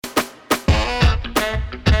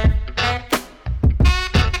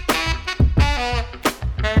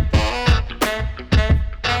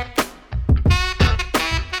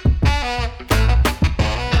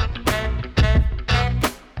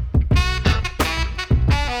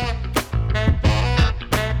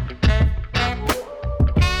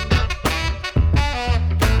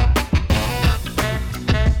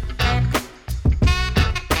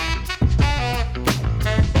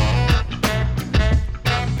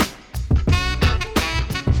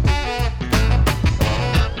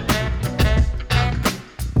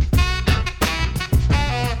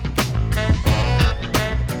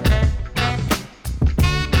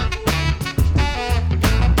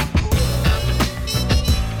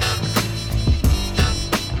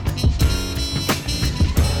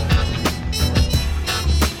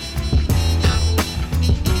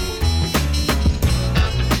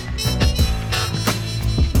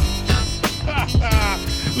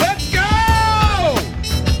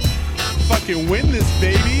can win this,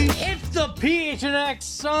 baby. It's the PHNX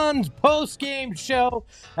Suns post-game show,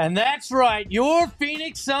 and that's right, your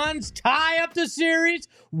Phoenix Suns tie up the series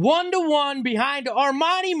 1-1 behind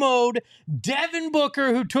Armani mode Devin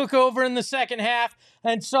Booker, who took over in the second half.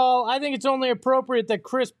 And Saul, I think it's only appropriate that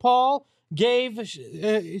Chris Paul gave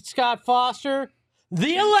Scott Foster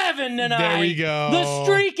the 11 tonight. There we go. The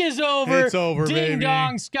streak is over. It's over, Ding baby.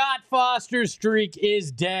 dong, Scott Foster's streak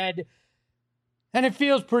is dead. And it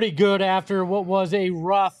feels pretty good after what was a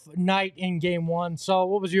rough night in game one. So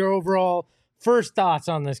what was your overall first thoughts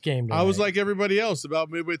on this game tonight? I was like everybody else about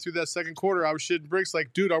midway through that second quarter. I was shitting bricks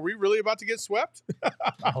like, dude, are we really about to get swept?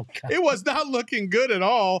 Oh, God. It was not looking good at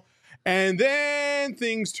all. And then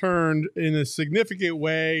things turned in a significant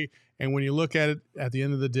way. And when you look at it at the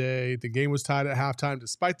end of the day, the game was tied at halftime,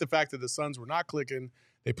 despite the fact that the Suns were not clicking.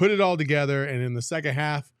 They put it all together. And in the second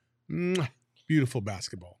half, beautiful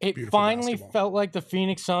basketball. It Beautiful finally basketball. felt like the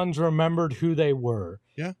Phoenix Suns remembered who they were.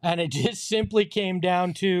 Yeah. And it just simply came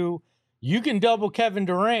down to, you can double Kevin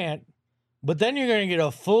Durant, but then you're going to get a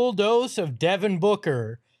full dose of Devin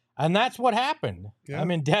Booker. And that's what happened. Yeah. I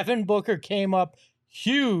mean, Devin Booker came up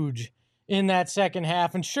huge in that second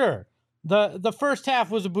half. And sure, the first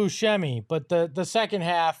half was a Buscemi, but the second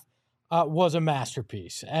half was a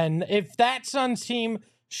masterpiece. And if that Suns team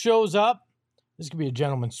shows up, this could be a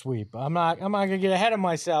gentleman's sweep. I'm not going to get ahead of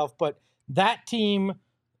myself, but that team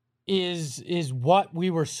is what we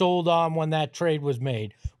were sold on when that trade was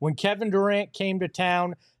made. When Kevin Durant came to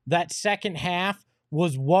town, that second half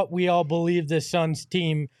was what we all believed this Suns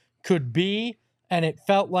team could be, and it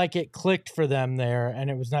felt like it clicked for them there, and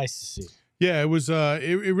it was nice to see. Yeah, it was.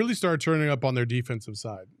 It really started turning up on their defensive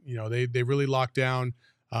side. You know, they really locked down.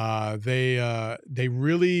 They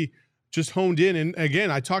really just honed in. And again,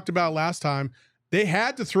 I talked about last time, they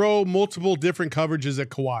had to throw multiple different coverages at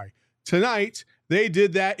Kawhi. Tonight, they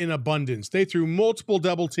did that in abundance. They threw multiple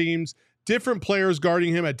double teams, different players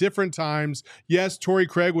guarding him at different times. Yes, Torrey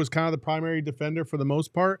Craig was kind of the primary defender for the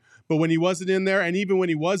most part, but when he wasn't in there, and even when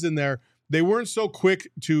he was in there, they weren't so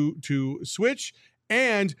quick to switch,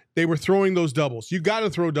 and they were throwing those doubles. You got to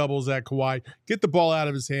throw doubles at Kawhi, get the ball out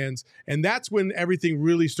of his hands, and that's when everything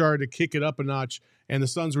really started to kick it up a notch, and the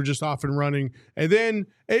Suns were just off and running. And then,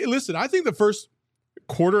 hey, listen, I think the first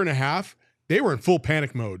quarter and a half, they were in full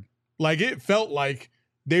panic mode. Like, it felt like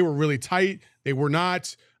they were really tight. They were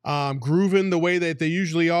not grooving the way that they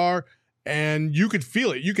usually are, and you could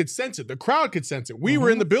feel it. You could sense it. The crowd could sense it. We were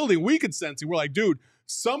in the building. We could sense it. We're like, dude,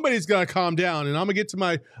 somebody's got to calm down, and I'm going to get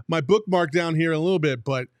to my bookmark down here in a little bit,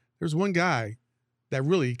 but there's one guy that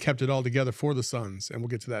really kept it all together for the Suns, and we'll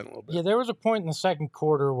get to that in a little bit. Yeah, there was a point in the second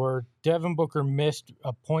quarter where Devin Booker missed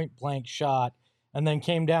a point-blank shot and then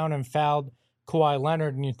came down and fouled Kawhi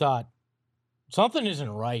Leonard, and you thought, something isn't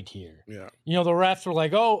right here. Yeah. You know, the refs were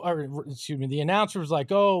like, the announcer was like,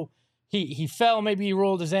 he fell, maybe he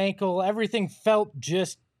rolled his ankle. Everything felt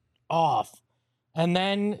just off. And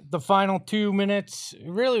then the final 2 minutes,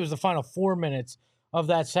 really it was the final 4 minutes of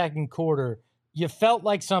that second quarter, you felt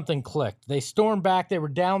like something clicked. They stormed back. They were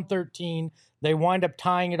down 13. They wind up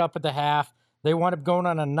tying it up at the half. They wound up going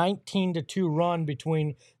on a 19-2 run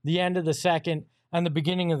between the end of the second and the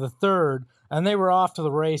beginning of the third, and they were off to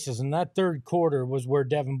the races. And that third quarter was where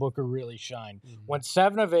Devin Booker really shined. Went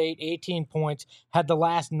 7 of 8, 18 points, had the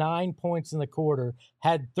last 9 points in the quarter,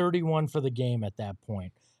 had 31 for the game at that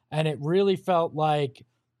point. And it really felt like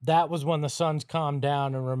that was when the Suns calmed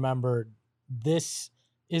down and remembered this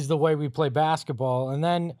is the way we play basketball. And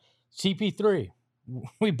then CP3,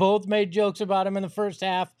 we both made jokes about him in the first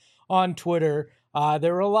half on Twitter.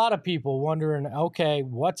 There were a lot of people wondering, okay,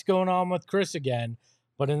 what's going on with Chris again?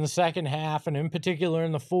 But in the second half, and in particular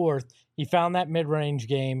in the fourth, he found that mid-range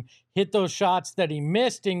game, hit those shots that he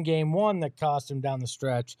missed in game one that cost him down the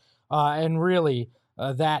stretch. And really,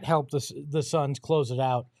 that helped the Suns close it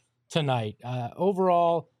out tonight.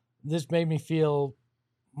 Overall, this made me feel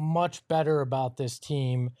much better about this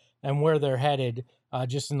team and where they're headed,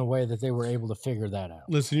 just in the way that they were able to figure that out.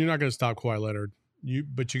 Listen, you're not going to stop Kawhi Leonard,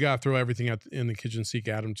 but you got to throw everything in the kitchen sink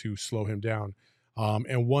at him to slow him down.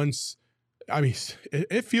 And once, I mean,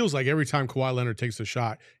 it feels like every time Kawhi Leonard takes a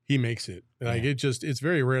shot, he makes it. Like it's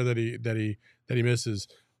very rare that he misses.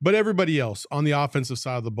 But everybody else on the offensive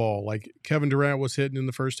side of the ball, like Kevin Durant was hitting in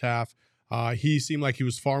the first half. He seemed like he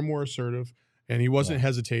was far more assertive, and he wasn't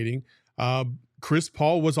hesitating. Chris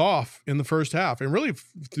Paul was off in the first half, and really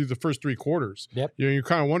through the first three quarters. Yep. You know, you're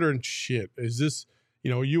kind of wondering, shit, is this? You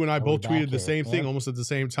know, you and I both tweeted the same thing almost at the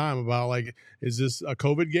same time about, like, is this a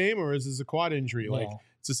COVID game or is this a quad injury? Like,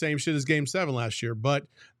 it's the same shit as Game 7 last year, but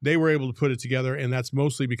they were able to put it together, and that's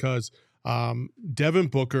mostly because Devin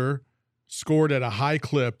Booker scored at a high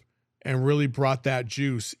clip and really brought that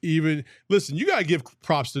juice. Even listen, you got to give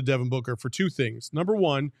props to Devin Booker for two things. Number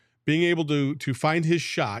one, being able to find his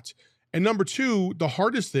shot, and number two, the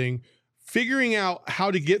hardest thing, figuring out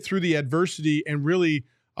how to get through the adversity and really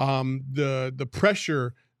the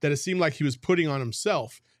pressure that it seemed like he was putting on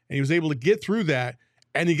himself, and he was able to get through that,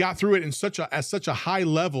 and he got through it at such a high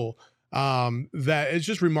level that it's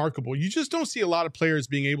just remarkable. You just don't see a lot of players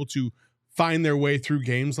being able to find their way through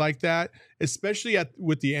games like that, especially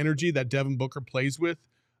with the energy that Devin Booker plays with.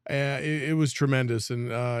 It was tremendous,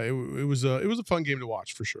 and it was a fun game to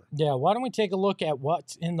watch for sure. Yeah, why don't we take a look at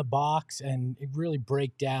what's in the box and really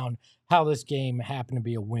break down how this game happened to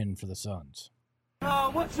be a win for the Suns.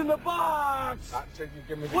 What's in the box?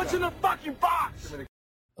 What's in the fucking box?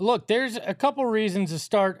 Look, there's a couple reasons to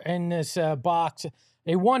start in this box.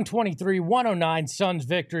 A 123-109 Suns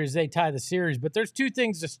victory as they tie the series. But there's two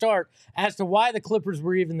things to start as to why the Clippers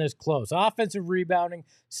were even this close. Offensive rebounding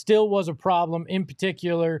still was a problem, in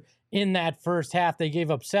particular in that first half. They gave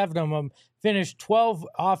up 7 of them, finished 12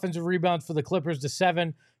 offensive rebounds for the Clippers to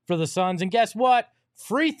 7 for the Suns. And guess what?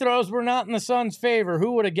 Free throws were not in the Suns' favor.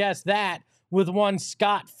 Who would have guessed that with one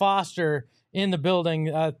Scott Foster in the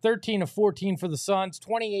building? 13 of 14 for the Suns,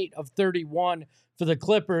 28 of 31 for the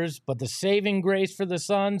Clippers, but the saving grace for the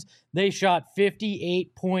Suns, they shot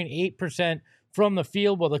 58.8% from the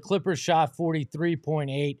field, while the Clippers shot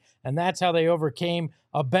 43.8%, and that's how they overcame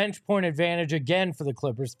a bench point advantage again for the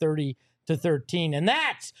Clippers, 30-13. And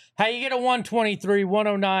that's how you get a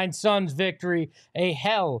 123-109 Suns victory, a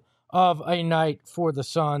hell of a night for the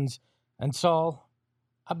Suns. And Saul,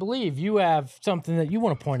 I believe you have something that you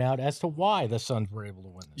want to point out as to why the Suns were able to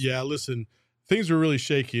win this. Yeah, listen, things were really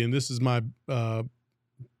shaky, and this is my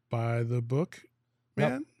by the book,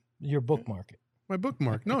 man. Nope, your bookmark. My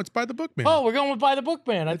bookmark. No, it's by the book, man. Oh, we're going with by the book,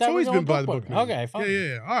 man. It's always been by the book, man. Okay, fine.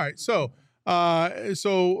 Yeah. All right. So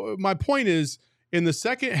my point is, in the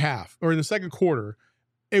second half or in the second quarter,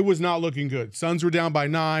 it was not looking good. Suns were down by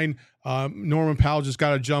 9. Norman Powell just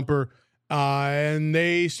got a jumper, and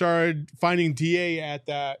they started finding DA at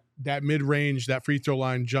that mid-range, that free throw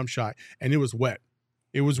line jump shot, and it was wet.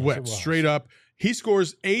 It was wet, straight up. He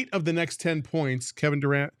scores 8 of the next 10 points. Kevin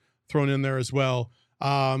Durant thrown in there as well.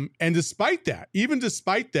 And despite that,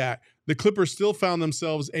 the Clippers still found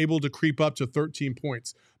themselves able to creep up to 13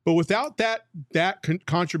 points. But without that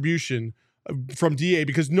contribution from DA,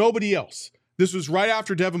 because nobody else, this was right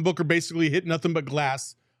after Devin Booker basically hit nothing but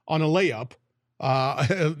glass on a layup,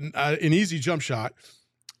 an easy jump shot.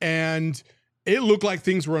 And it looked like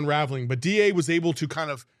things were unraveling. But DA was able to kind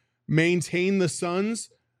of maintain the Suns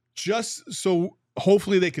just so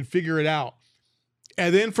hopefully they could figure it out.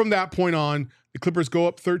 And then from that point on, the Clippers go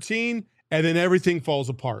up 13, and then everything falls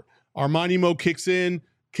apart. Armani Mo kicks in,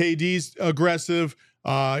 KD's aggressive,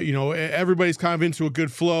 everybody's kind of into a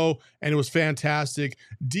good flow, and it was fantastic.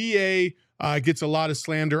 DA gets a lot of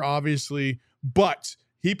slander, obviously, but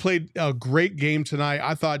he played a great game tonight.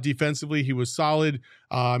 I thought defensively he was solid.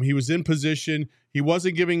 He was in position. He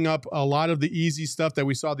wasn't giving up a lot of the easy stuff that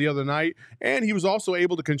we saw the other night, and he was also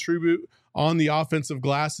able to contribute on the offensive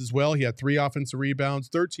glass as well. He had 3 offensive rebounds,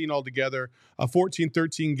 13 altogether, a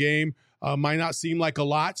 14-13 game. Might not seem like a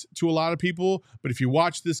lot to a lot of people, but if you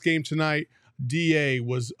watch this game tonight, DA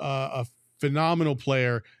was a phenomenal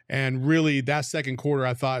player, and really that second quarter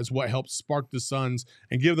I thought is what helped spark the Suns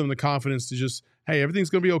and give them the confidence to just, hey, everything's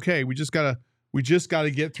going to be okay. We just got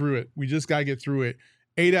to get through it.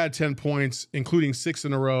 8 out of 10 points, including 6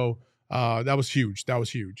 in a row. That was huge.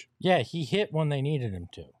 Yeah, he hit when they needed him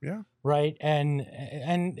to. Yeah. Right. And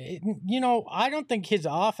I don't think his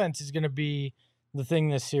offense is going to be the thing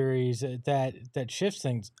this series that shifts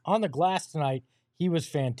things. On the glass tonight, he was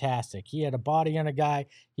fantastic. He had a body on a guy.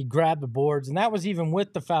 He grabbed the boards, and that was even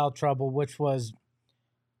with the foul trouble, which was,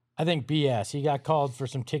 I think, BS. He got called for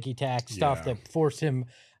some ticky-tack stuff that forced him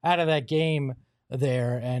out of that game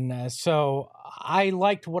there. And so I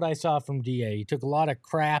liked what I saw from DA. He took a lot of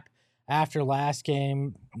crap after last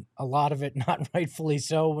game, a lot of it not rightfully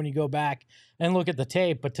so when you go back and look at the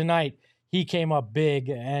tape. But tonight he came up big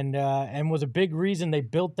and was a big reason they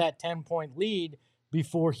built that 10-point lead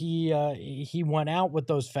before he went out with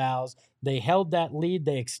those fouls. They held that lead.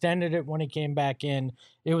 They extended it when he came back in.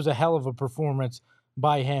 It was a hell of a performance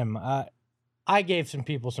by him. I gave some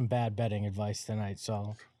people some bad betting advice tonight,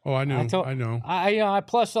 so. Oh, I know. I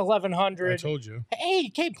plus 1,100. I told you. Hey, he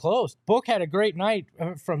came close. Book had a great night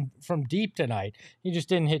from deep tonight. He just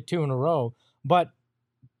didn't hit 2 in a row. But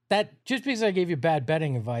that just because I gave you bad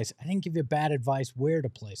betting advice, I didn't give you bad advice where to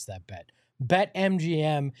place that bet.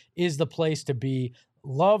 BetMGM is the place to be.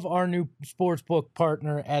 Love our new sportsbook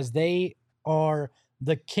partner as they are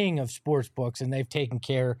the king of sports books, and they've taken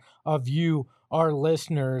care of you, our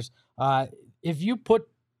listeners. If you put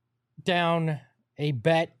down a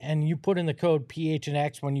bet and you put in the code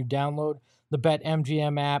PHNX when you download the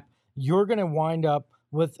BetMGM app, you're going to wind up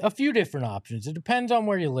with a few different options. It depends on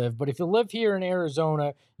where you live, but if you live here in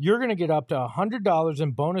Arizona, you're going to get up to $100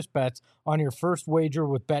 in bonus bets on your first wager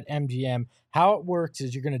with BetMGM. How it works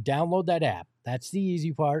is you're going to download that app. That's the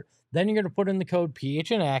easy part. Then you're going to put in the code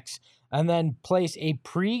PHNX and then place a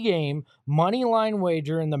pregame money line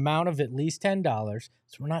wager in the amount of at least $10.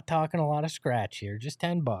 So we're not talking a lot of scratch here, just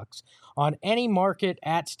 $10 on any market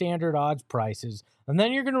at standard odds prices. And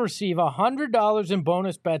then you're going to receive $100 in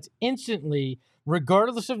bonus bets instantly,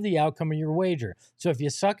 regardless of the outcome of your wager. So if you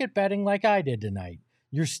suck at betting like I did tonight,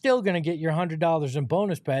 you're still going to get your $100 in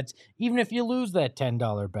bonus bets, even if you lose that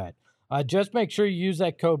 $10 bet. Just make sure you use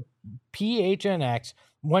that code PHNX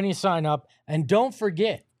when you sign up. And don't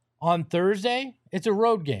forget, on Thursday, it's a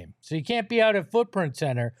road game. So you can't be out at Footprint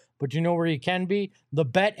Center, but you know where you can be? The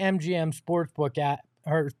BetMGM Sportsbook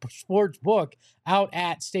out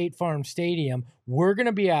at State Farm Stadium. We're going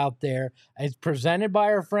to be out there. It's presented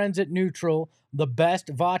by our friends at Neutral, the best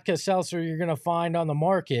vodka seltzer you're going to find on the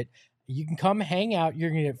market. You can come hang out.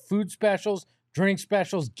 You're going to get food specials, drink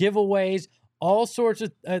specials, giveaways, all sorts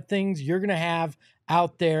of things you're going to have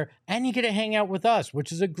out there. And you get to hang out with us,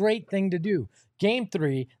 which is a great thing to do. Game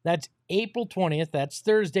 3, that's April 20th. That's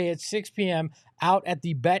Thursday at 6 p.m. out at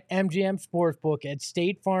the BetMGM Sportsbook at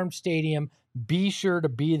State Farm Stadium. Be sure to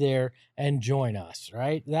be there and join us,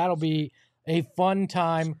 right? That'll be a fun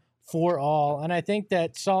time for all. And I think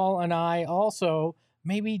that Saul and I also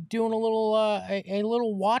maybe doing a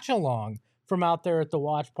little watch along from out there at the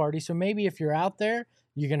watch party. So maybe if you're out there,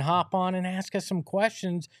 you can hop on and ask us some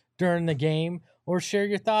questions during the game or share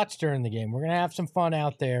your thoughts during the game. We're going to have some fun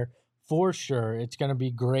out there for sure. It's going to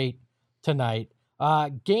be great tonight.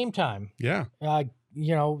 Game time. Yeah.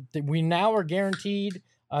 We now are guaranteed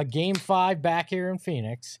Game 5 back here in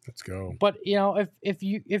Phoenix. Let's go. But if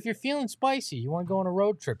you're feeling spicy, you want to go on a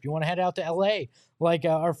road trip, you want to head out to LA like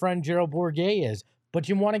our friend Gerald Bourguet is, but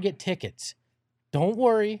you want to get tickets. Don't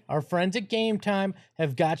worry, our friends at Game Time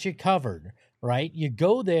have got you covered, right? You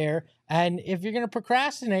go there, and if you're going to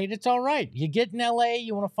procrastinate, it's all right. You get in LA,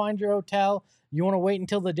 you want to find your hotel, you want to wait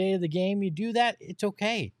until the day of the game, you do that, it's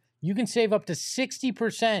okay. You can save up to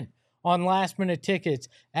 60% on last-minute tickets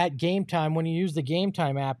at Game Time when you use the Game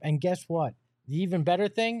Time app. And guess what? The even better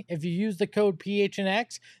thing, if you use the code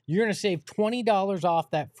PHNX, you're going to save $20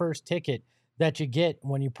 off that first ticket that you get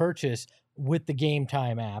when you purchase with the Game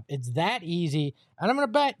Time app. It's that easy. And I'm going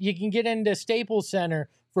to bet you can get into Staples Center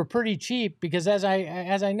for pretty cheap because as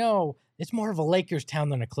I know, it's more of a Lakers town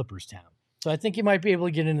than a Clippers town. So I think you might be able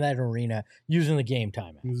to get into that arena using the Game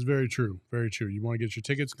Time app. This is very true. Very true. You want to get your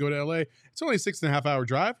tickets, go to LA. It's only a 6.5 hour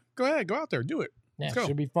drive. Go ahead. Go out there. Do it. Yeah, it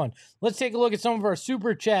should be fun. Let's take a look at some of our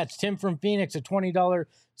super chats. Tim from Phoenix, a $20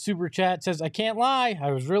 super chat, says, I can't lie.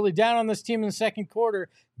 I was really down on this team in the second quarter.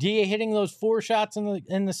 DA hitting those 4 shots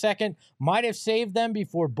in the second might have saved them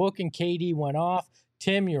before Book and KD went off.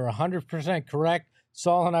 Tim, you're 100% correct.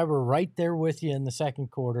 Saul and I were right there with you in the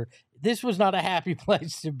second quarter. This was not a happy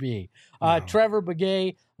place to be. No. Trevor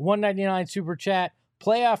Begay, $1.99 super chat.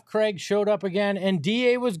 Playoff Craig showed up again, and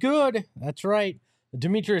DA was good. That's right.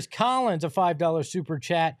 Demetrius Collins, a $5 super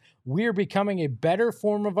chat. We're becoming a better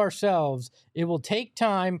form of ourselves. It will take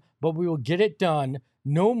time, but we will get it done.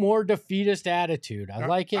 No more defeatist attitude. I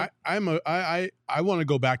like it. I want to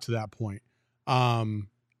go back to that point.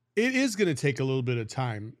 It is going to take a little bit of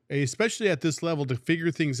time, especially at this level, to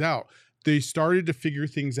figure things out. They started to figure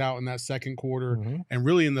things out in that second quarter, and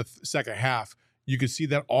really in the second half. You could see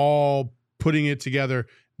that all putting it together.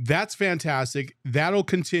 That's fantastic. That'll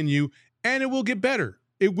continue, and it will get better.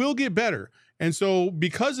 It will get better. And so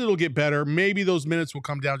because it'll get better, maybe those minutes will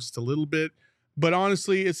come down just a little bit. But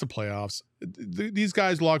honestly, it's the playoffs. These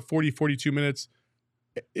guys log 40, 42 minutes.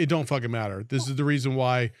 It don't fucking matter. This is the reason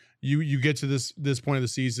why you get to this point of the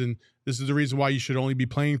season. This is the reason why you should only be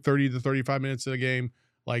playing 30 to 35 minutes in a game.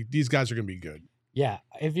 Like, these guys are going to be good. Yeah.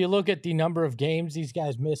 If you look at the number of games these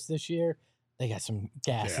guys missed this year, they got some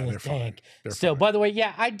gas in the tank. Still, by the way,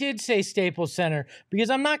 yeah, I did say Staples Center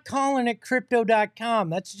because I'm not calling it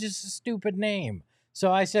Crypto.com. That's just a stupid name.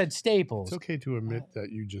 So I said Staples. It's okay to admit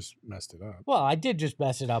that you just messed it up. Well, I did just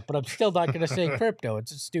mess it up, but I'm still not going to say crypto.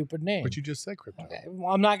 It's a stupid name. But you just said crypto. Okay.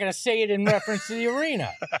 Well, I'm not going to say it in reference to the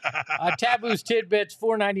arena. Taboo's Tidbits,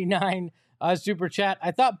 $4.99 super chat.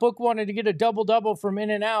 I thought Book wanted to get a double-double from in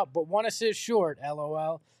and out, but 1 assist short,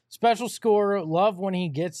 LOL. Special scorer. Love when he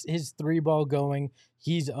gets his 3-ball going.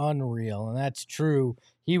 He's unreal, and that's true.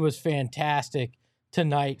 He was fantastic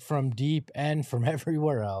tonight from deep and from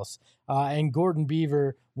everywhere else. And Gordon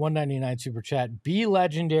Beaver, 199 Super Chat, be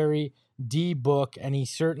legendary, D Book, and he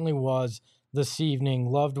certainly was this evening.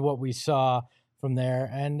 Loved what we saw from there.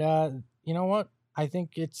 And you know what? I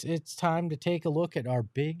think it's time to take a look at our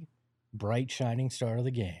big, bright, shining star of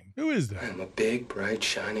the game. Who is that? I'm a big, bright,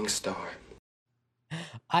 shining star.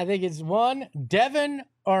 I think it's one Devin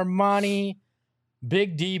Armani,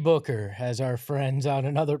 Big D Booker, as our friends on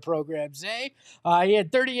another program say. He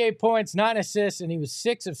had 38 points, 9 assists, and he was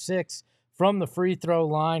 6 of 6 from the free throw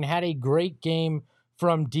line. Had a great game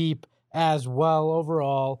from deep as well.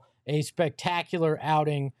 Overall, a spectacular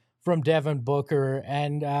outing from Devin Booker.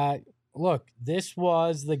 And look, this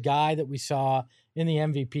was the guy that we saw in the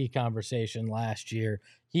MVP conversation last year.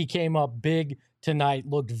 He came up big tonight,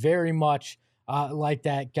 looked very much like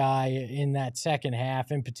that guy in that second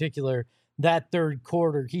half. In particular, that third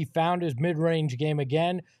quarter, he found his mid-range game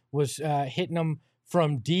again, was hitting them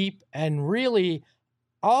from deep. And really,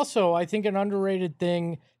 also, I think an underrated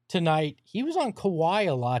thing tonight, he was on Kawhi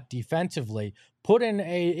a lot defensively, put in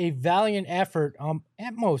a valiant effort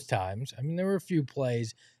at most times. I mean, there were a few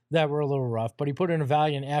plays that were a little rough, but he put in a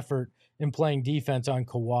valiant effort in playing defense on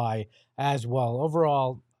Kawhi as well.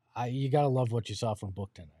 Overall, you got to love what you saw from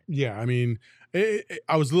Book tonight. Yeah, I mean,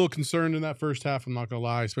 I was a little concerned in that first half, I'm not going to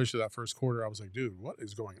lie, especially that first quarter. I was like, dude, what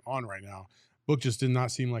is going on right now? Book just did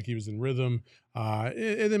not seem like he was in rhythm,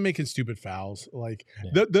 and then making stupid fouls. Like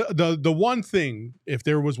the one thing, if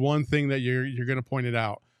there was one thing that you're going to point it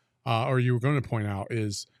out, or you were going to point out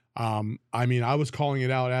is, I mean, I was calling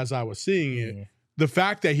it out as I was seeing it. The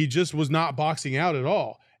fact that he just was not boxing out at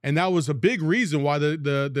all. And that was a big reason why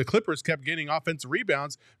the Clippers kept getting offensive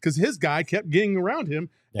rebounds, because his guy kept getting around him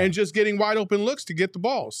and just getting wide open looks to get the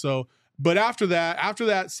ball. So, but after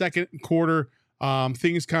that second quarter,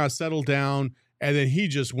 things kind of settled down, and then he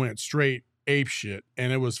just went straight ape shit,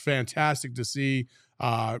 and it was fantastic to see.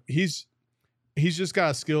 He's just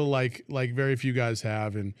got a skill like very few guys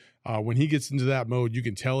have, and when he gets into that mode, you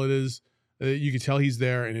can tell you can tell he's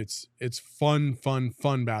there, and it's fun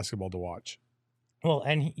basketball to watch. Well,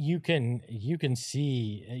 and you can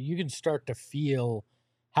see, you can start to feel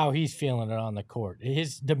how he's feeling it on the court.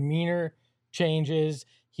 His demeanor changes.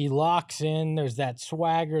 He locks in. There's that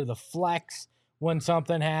swagger, the flex when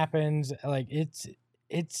something happens. Like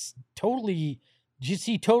it's totally,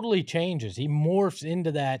 he totally changes. He morphs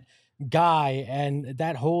into that guy, and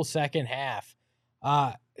that whole second half,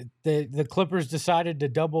 the Clippers decided to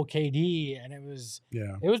double KD, and it was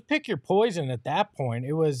pick your poison at that point.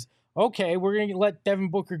 It was, okay, we're going to let Devin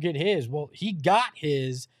Booker get his. Well, he got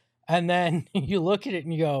his, and then you look at it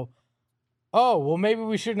and you go, oh, well, maybe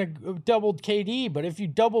we shouldn't have doubled KD, but if you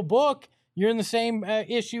double Book, you're in the same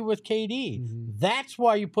issue with KD. Mm-hmm. That's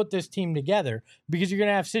why you put this team together, because you're going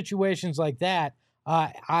to have situations like that.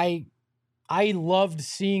 I loved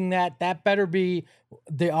seeing that. That better be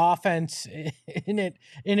the offense in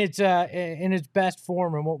its best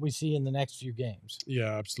form and what we see in the next few games.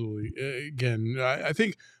 Yeah, absolutely. Again, I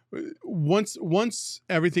think once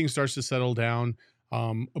everything starts to settle down,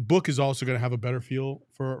 a Book is also going to have a better feel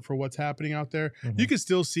for what's happening out there. Mm-hmm. You can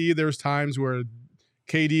still see there's times where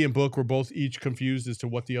KD and Book were both each confused as to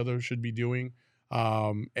what the other should be doing.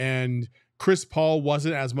 And Chris Paul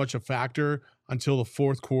wasn't as much a factor until the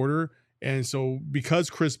fourth quarter. And so because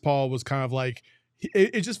Chris Paul was kind of like,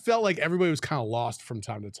 it just felt like everybody was kind of lost from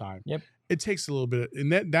time to time. Yep. It takes a little bit.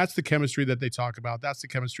 And that's the chemistry that they talk about. That's the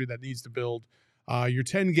chemistry that needs to build. You're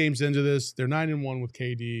 10 games into this. They're 9-1 with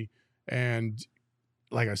KD. And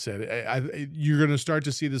like I said, you're going to start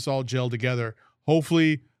to see this all gel together.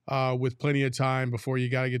 Hopefully with plenty of time before you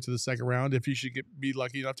got to get to the second round, if you should be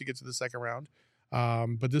lucky enough to get to the second round.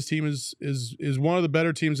 But this team is one of the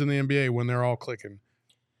better teams in the NBA when they're all clicking.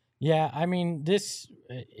 Yeah, I mean, this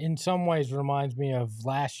in some ways reminds me of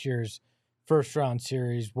last year's first round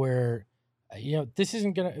series where, this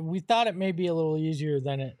isn't going to, we thought it may be a little easier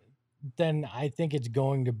than I think it's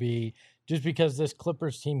going to be, just because this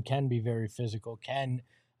Clippers team can be very physical,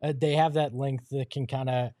 they have that length that can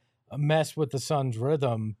kind of mess with the Suns'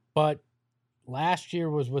 rhythm. But last year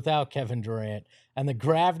was without Kevin Durant, and the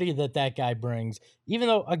gravity that guy brings, even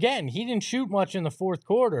though, again, he didn't shoot much in the fourth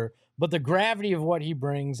quarter, but the gravity of what he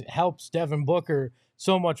brings helps Devin Booker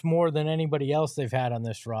so much more than anybody else they've had on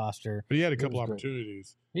this roster. But he had a couple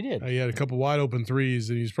opportunities. He did. He had a couple wide open threes,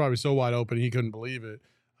 and he's probably so wide open he couldn't believe it.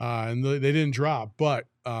 And they didn't drop. But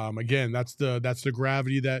again, that's the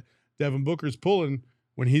gravity that Devin Booker's pulling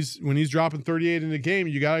when he's dropping 38 in the game.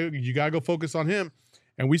 You gotta go focus on him.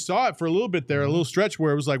 And we saw it for a little bit there, a little stretch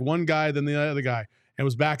where it was like one guy, then the other guy, and it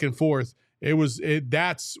was back and forth.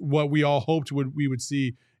 That's what we all hoped we would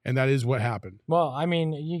see and that is what happened. Well, I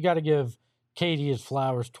mean, you got to give Katie his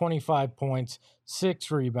flowers. 25 points,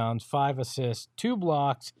 6 rebounds, 5 assists, 2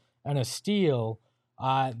 blocks, and a steal.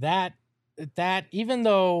 That even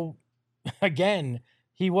though, again,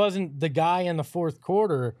 he wasn't the guy in the fourth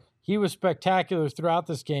quarter, he was spectacular throughout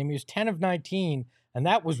this game. He was 10 of 19, and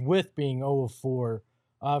that was with being 0 of 4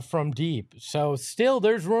 from deep. So still,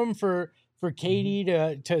 there's room for Katie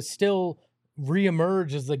to still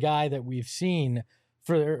reemerge as the guy that we've seen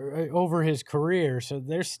for over his career. So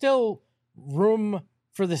there's still room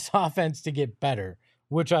for this offense to get better,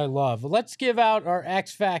 which I love. Let's give out our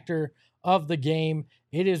X factor of the game.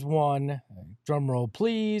 It is one, drum roll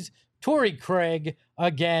please, Torrey Craig.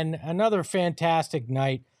 Again, another fantastic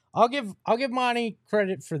night. I'll give Monty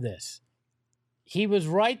credit for this. He was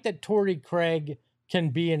right that Torrey Craig can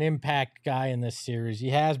be an impact guy in this series. He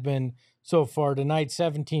has been so far tonight.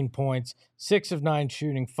 17 points, 6 of 9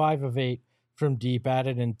 shooting, 5 of 8 from deep,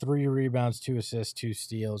 added in 3 rebounds, 2 assists, 2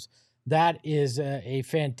 steals. That is a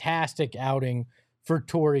fantastic outing for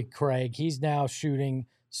Torrey Craig. He's now shooting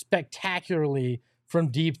spectacularly from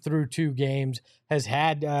deep through 2 games, has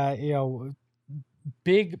had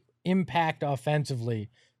big impact offensively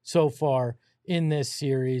so far in this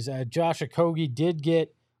series. Josh Okogie did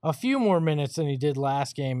get a few more minutes than he did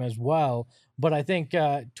last game as well, but I think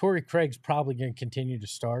Torrey Craig's probably going to continue to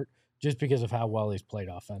start just because of how well he's played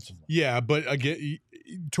offensively. Yeah, but again,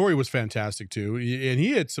 Torrey was fantastic too, and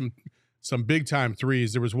he had some big time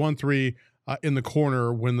threes. There was one three in the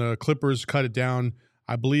corner when the Clippers cut it down.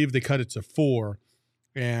 I believe they cut it to 4,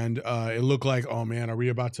 and it looked like, oh man, are we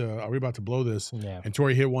about to blow this? Yeah. And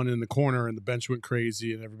Torrey hit one in the corner, and the bench went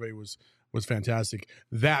crazy, and everybody was fantastic.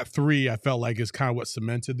 That 3, I felt like, is kind of what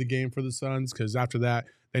cemented the game for the Suns, because after that,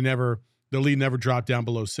 the lead never dropped down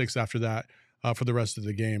below 6 after that for the rest of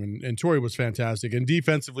the game. And Torrey was fantastic. And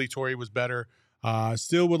defensively, Torrey was better.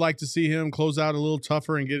 Still would like to see him close out a little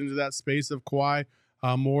tougher and get into that space of Kawhi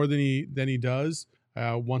more than he does.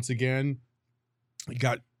 Once again, you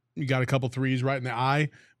got a couple threes right in the eye,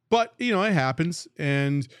 but it happens.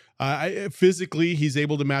 And physically, he's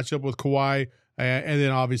able to match up with Kawhi, and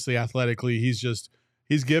then obviously athletically,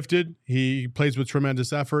 he's gifted. He plays with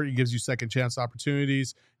tremendous effort. He gives you second chance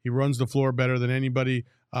opportunities. He runs the floor better than anybody.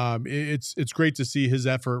 It's great to see his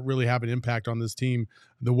effort really have an impact on this team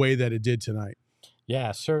the way that it did tonight.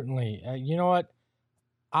 Yeah, certainly. You know what?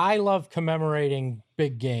 I love commemorating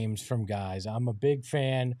big games from guys. I'm a big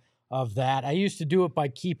fan of that. I used to do it by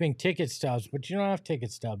keeping ticket stubs, but you don't have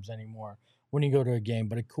ticket stubs anymore when you go to a game.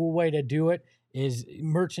 But a cool way to do it is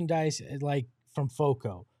merchandise like from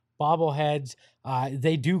FOCO. Bobbleheads,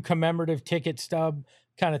 they do commemorative ticket stub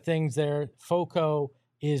kind of things there. FOCO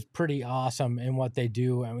is pretty awesome in what they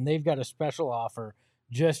do. I mean, they've got a special offer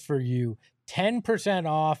just for you. 10%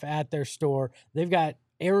 off at their store. They've got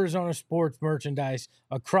Arizona sports merchandise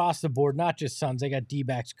across the board, not just Suns. They got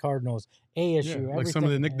D-backs, Cardinals, ASU. Like some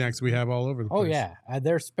of the knickknacks we have all over the place. Oh, yeah.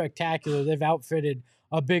 They're spectacular. They've outfitted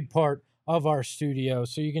a big part of our studio,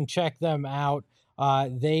 so you can check them out.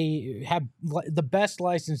 They have the best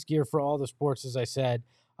licensed gear for all the sports, as I said,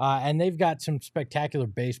 and they've got some spectacular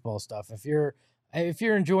baseball stuff. If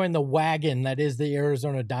you're enjoying the wagon that is the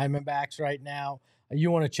Arizona Diamondbacks right now, you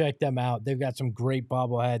want to check them out. They've got some great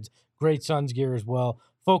bobbleheads, great Suns gear as well.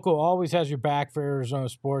 FOCO always has your back for Arizona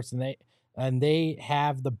sports, and they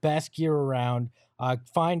have the best gear around.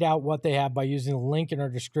 Find out what they have by using the link in our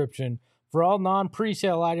description. For all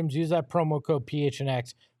non-presale items, use that promo code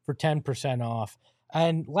PHNX for 10% off.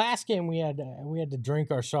 And last game we had to drink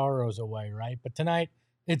our sorrows away, right? But tonight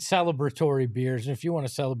it's celebratory beers. And if you want a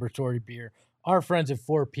celebratory beer, our friends at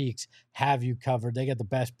Four Peaks have you covered. They got the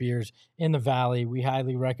best beers in the Valley. We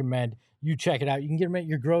highly recommend you check it out. You can get them at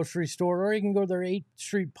your grocery store, or you can go to their 8th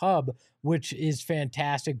Street pub, which is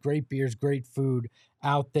fantastic. Great beers, great food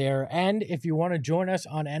out there. And if you want to join us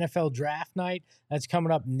on NFL Draft Night, that's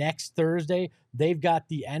coming up next Thursday. They've got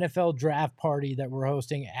the NFL Draft Party that we're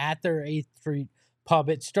hosting at their 8th Street pub.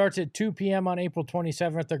 It starts at 2 p.m. on April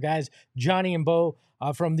 27th. Their guys, Johnny and Bo,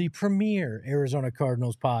 from the premier Arizona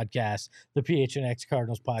Cardinals podcast, the PHNX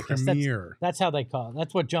Cardinals podcast. Premier. That's how they call it.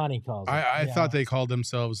 That's what Johnny calls it. I thought they called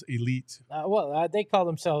themselves elite. They call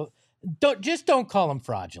themselves. Don't call them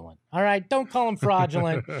fraudulent. All right. Don't call them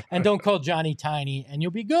fraudulent, and don't call Johnny Tiny, and you'll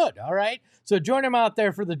be good. All right. So join them out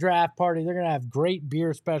there for the draft party. They're going to have great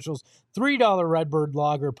beer specials, $3 Redbird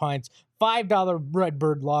Lager pints, $5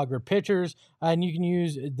 Redbird Lager pitchers, and you can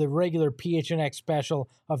use the regular PHNX special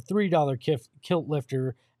of $3 Kilt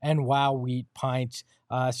Lifter and Wow Wheat pints.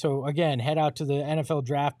 So again, head out to the NFL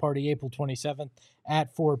Draft Party April 27th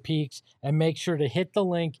at Four Peaks, and make sure to hit the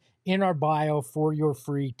link in our bio for your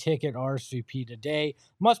free ticket RSVP today.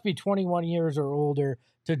 Must be 21 years or older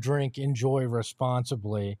to drink. Enjoy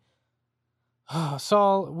responsibly.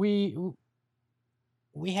 Saul, we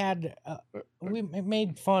had we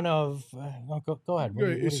made fun of. Go ahead. What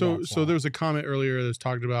do you So got, Saul? there was a comment earlier that was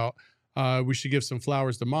talking about we should give some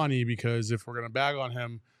flowers to Monty because if we're going to bag on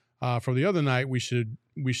him from the other night, we should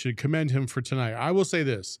commend him for tonight. I will say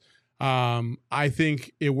this: I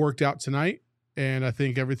think it worked out tonight, and I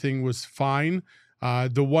think everything was fine.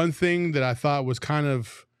 The one thing that I thought was kind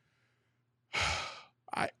of,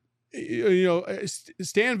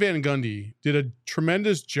 Stan Van Gundy did a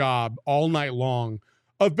tremendous job all night long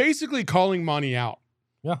of basically calling Monty out.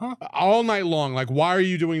 All night long. Like, why are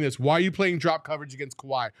you doing this? Why are you playing drop coverage against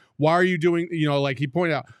Kawhi? Why are you doing, like he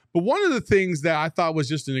pointed out. But one of the things that I thought was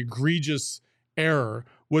just an egregious error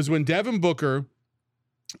was when Devin Booker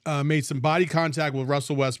made some body contact with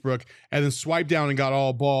Russell Westbrook and then swiped down and got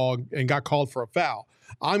all ball and got called for a foul.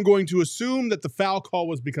 I'm going to assume that the foul call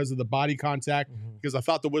was because of the body contact because I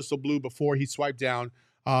thought the whistle blew before he swiped down.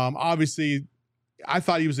 Obviously, I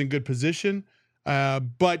thought he was in good position.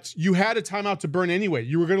 But you had a timeout to burn anyway.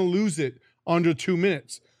 You were going to lose it under 2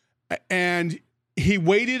 minutes. And he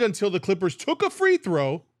waited until the Clippers took a free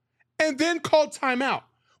throw and then called timeout.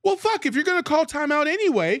 Well, fuck, if you're going to call timeout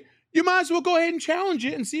anyway, you might as well go ahead and challenge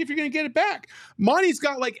it and see if you're going to get it back. Monty's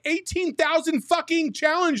got like 18,000 fucking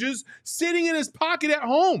challenges sitting in his pocket at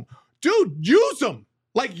home. Dude, use them.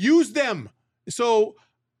 Like, use them. So,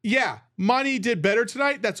 yeah, Monty did better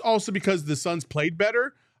tonight. That's also because the Suns played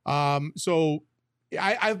better. So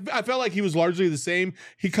I felt like he was largely the same.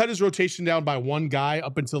 He cut his rotation down by one guy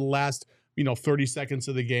up until the last, 30 seconds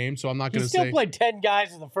of the game. So I'm not going to say. He still played 10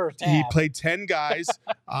 guys in the first half. He played 10 guys.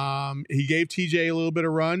 He gave TJ a little bit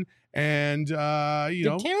of run. And,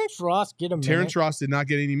 Did Terrence Ross get a minute? Terrence Ross did not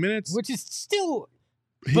get any minutes. Which is still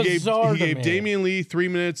bizarre. He gave Damian Lee 3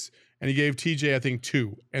 minutes, and he gave TJ, I think,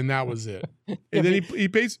 2. And that was it. And then he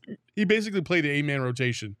basically played an 8-man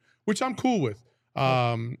rotation, which I'm cool with.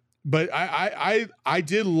 But I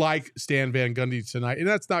did like Stan Van Gundy tonight, and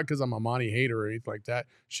that's not because I'm a Monty hater or anything like that.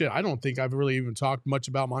 Shit, I don't think I've really even talked much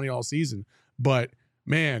about Monty all season. But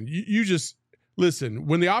man, you just listen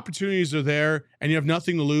when the opportunities are there and you have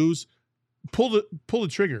nothing to lose, pull the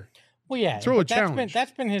trigger. Well, yeah, throw a challenge.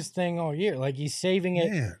 That's been his thing all year. Like he's saving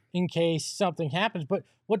it in case something happens. But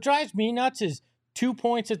what drives me nuts is 2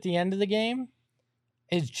 points at the end of the game.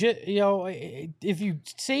 It's just, if you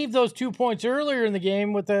save those 2 points earlier in the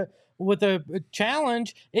game with a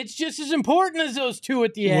challenge, it's just as important as those 2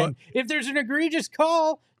 at the end. If there's an egregious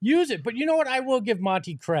call, use it. But you know what? I will give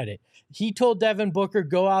Monty credit. He told Devin Booker,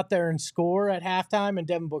 go out there and score at halftime, and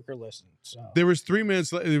Devin Booker listened. So there was 3 minutes.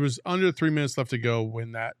 There was under 3 minutes left to go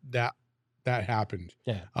when that happened.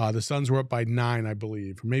 Yeah. The Suns were up by 9, I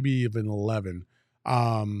believe, maybe even 11.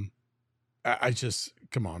 I just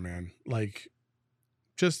come on, man. Like.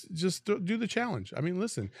 Just do the challenge. I mean,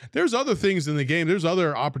 listen, there's other things in the game. There's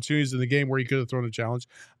other opportunities in the game where he could have thrown a challenge.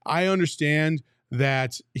 I understand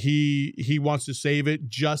that he wants to save it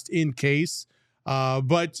just in case.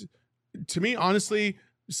 But to me, honestly,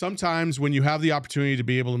 sometimes when you have the opportunity to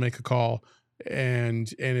be able to make a call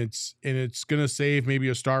and it's going to save maybe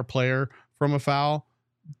a star player from a foul,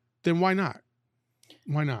 then why not?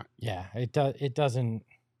 Why not? Yeah, it doesn't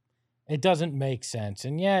make sense.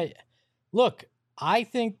 And yeah, look, I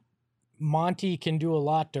think Monty can do a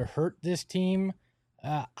lot to hurt this team.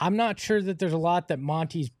 I'm not sure that there's a lot that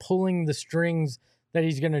Monty's pulling the strings that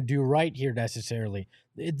he's going to do right here necessarily.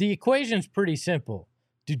 The equation's pretty simple.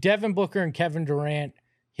 Do Devin Booker and Kevin Durant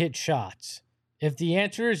hit shots? If the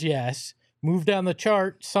answer is yes, move down the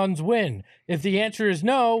chart, Suns win. If the answer is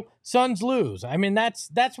no, Suns lose. I mean,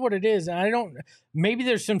 that's what it is. And maybe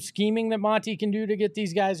there's some scheming that Monty can do to get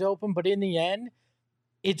these guys open, but in the end,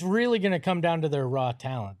 it's really going to come down to their raw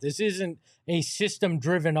talent. This isn't a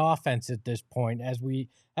system-driven offense at this point, as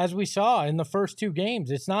we saw in the first 2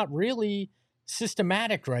 games. It's not really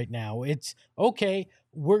systematic right now. It's, okay,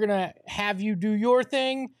 we're going to have you do your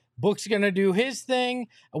thing. Book's going to do his thing.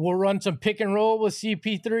 We'll run some pick and roll with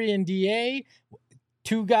CP3 and DA.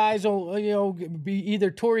 2 guys will be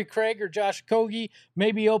either Torrey Craig or Josh Okogie,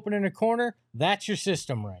 maybe open in a corner. That's your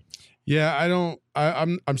system right now. Yeah,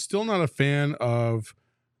 I'm still not a fan of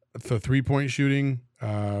the 3-point shooting.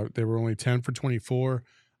 They were only 10 for 24.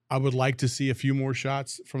 I would like to see a few more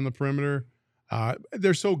shots from the perimeter.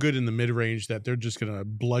 They're so good in the mid-range that they're just going to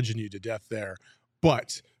bludgeon you to death there.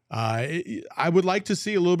 But I would like to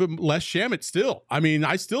see a little bit less Shamet still. I mean,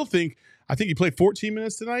 I think he played 14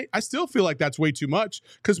 minutes tonight. I still feel like that's way too much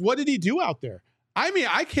because what did he do out there? I mean,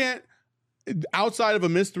 outside of a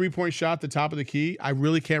missed 3-point shot at the top of the key, I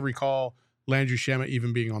really can't recall Landry Shamet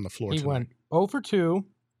even being on the floor He tonight. went 0 for 2,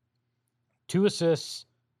 2 assists,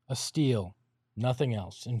 a steal, nothing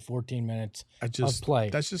else in 14 minutes of play.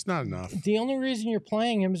 That's just not enough. The only reason you're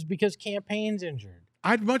playing him is because Campaign's injured.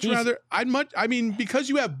 I mean, because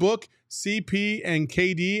you have Book, CP, and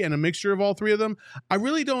KD and a mixture of all three of them, I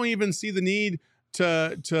really don't even see the need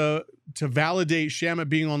to validate Shamet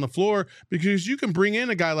being on the floor, because you can bring in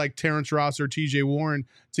a guy like Terrence Ross or TJ Warren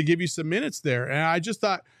to give you some minutes there. And I just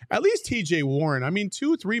thought at least TJ Warren, I mean,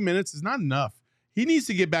 2-3 minutes is not enough. He needs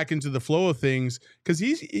to get back into the flow of things, because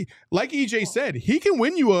he's like EJ said, he can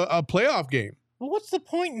win you a playoff game. Well, what's the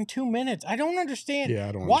point in 2 minutes? I don't understand. Yeah,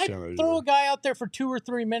 I don't Why understand that throw either. a guy out there for 2 or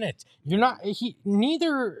 3 minutes? You're not.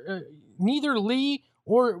 Neither Lee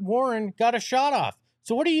or Warren got a shot off.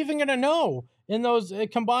 So what are you even going to know in those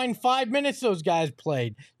combined 5 minutes those guys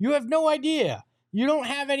played? You have no idea. You don't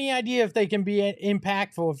have any idea if they can be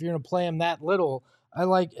impactful if you're going to play them that little.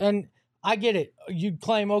 And I get it. You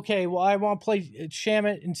claim, okay, well, I want to play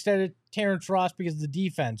Shamet instead of Terrence Ross because of the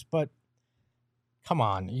defense, but come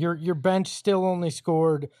on, your bench still only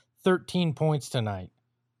scored 13 points tonight.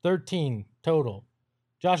 13 total.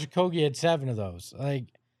 Josh Okogie had 7 of those.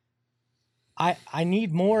 I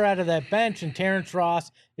need more out of that bench, and Terrence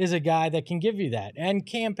Ross is a guy that can give you that. And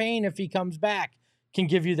Campaign, if he comes back, can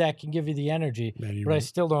give you that, can give you the energy. Man, but I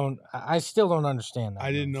still don't understand that.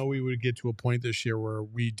 I didn't know we would get to a point this year where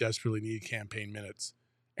we desperately need Campaign minutes.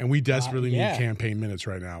 And we desperately need Campaign minutes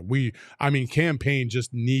right now. Campaign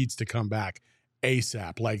just needs to come back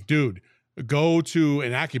ASAP. Like, dude, go to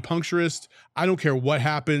an acupuncturist. I don't care what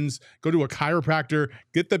happens. Go to a chiropractor,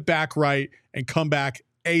 get the back right, and come back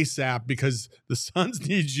ASAP, because the Suns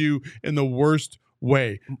need you in the worst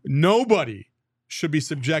way. Nobody should be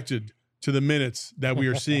subjected to the minutes that we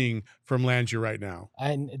are seeing from Landry right now.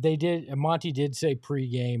 And Monty did say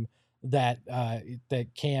pregame that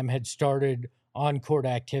that Cam had started on-court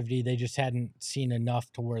activity. They just hadn't seen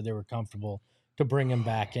enough to where they were comfortable to bring him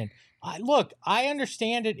back in. Look, I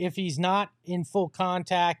understand it if he's not in full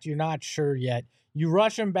contact, you're not sure yet. You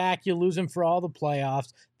rush him back, you lose him for all the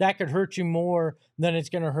playoffs. That could hurt you more than it's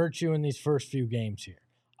going to hurt you in these first few games here.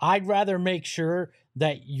 I'd rather make sure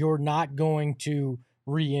that you're not going to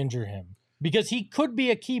re-injure him, because he could be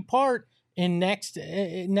a key part in next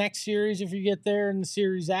series if you get there, in the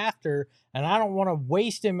series after. And I don't want to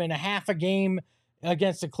waste him in a half a game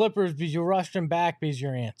against the Clippers because you rushed him back because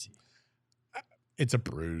you're antsy. It's a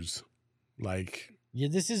bruise.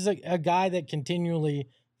 This is a guy that continually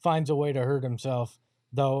finds a way to hurt himself,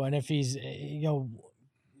 though. And if he's,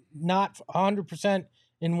 not 100%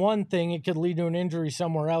 in one thing, it could lead to an injury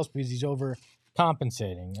somewhere else because he's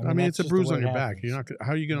overcompensating. I mean it's a bruise on your back.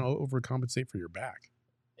 How are you going to overcompensate for your back?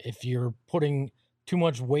 If you're putting too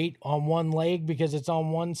much weight on one leg because it's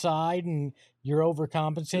on one side and you're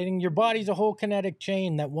overcompensating, your body's a whole kinetic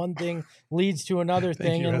chain. That one thing leads to another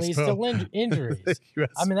thing and leads to injuries.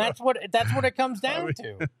 I mean, that's what it comes down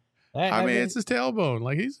to. I mean, it's his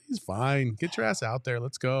tailbone. He's fine. Get your ass out there.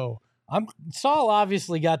 Let's go. Saul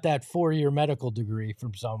obviously got that 4-year medical degree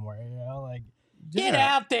from somewhere. Get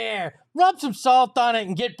out there, rub some salt on it,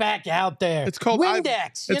 and get back out there. It's called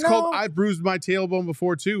Windex. Called I've bruised my tailbone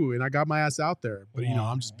before too, and I got my ass out there. But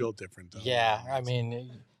I'm just built different. Though. Yeah, I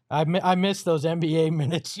mean, I miss those NBA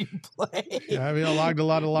minutes you played. Yeah, I logged a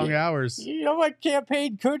lot of long hours. You know what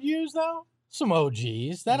Campaign could use though? Some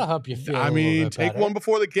OGs. That'll help you feel. Take one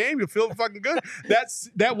before the game. You'll feel fucking good.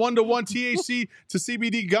 That's that 1-to-1 THC to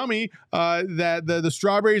CBD gummy. That the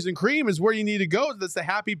strawberries and cream is where you need to go. That's the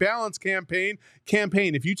Happy Balance campaign.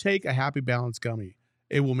 If you take a Happy Balance gummy,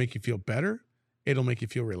 it will make you feel better. It'll make you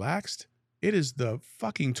feel relaxed. It is the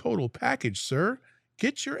fucking total package, sir.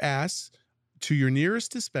 Get your ass to your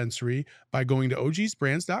nearest dispensary by going to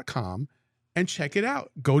ogsbrands.com and check it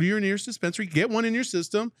out. Go to your nearest dispensary, get one in your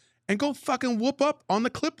system, and go fucking whoop up on the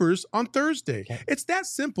Clippers on Thursday. Okay. It's that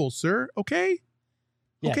simple, sir. Okay?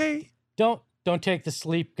 Yeah. Okay? Don't take the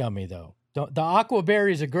sleep gummy, though. The aqua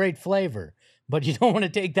berry is a great flavor, but you don't want to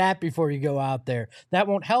take that before you go out there. That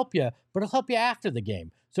won't help you, but it'll help you after the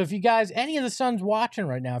game. So if you guys, any of the Suns watching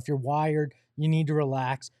right now, if you're wired, you need to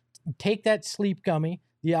relax, take that sleep gummy,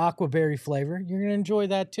 the aqua berry flavor. You're going to enjoy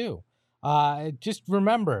that, too. Just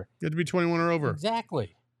remember. You have to be 21 or over.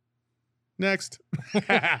 Exactly. Next. You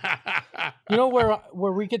know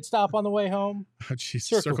where we could stop on the way home? Oh, geez.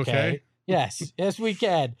 Circle K. Yes, we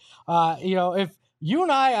can. If you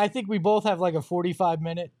and I think we both have like a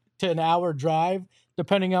 45-minute to an hour drive.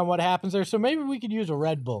 depending on what happens there. So maybe we could use a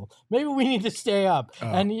Red Bull. Maybe we need to stay up.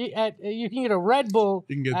 And you can get a Red Bull.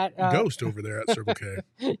 You can get Ghost over there at Circle K.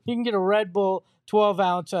 You can get a Red Bull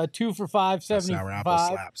 12-ounce, 2 for $5.75, Sour apple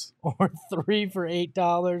slaps. or 3 for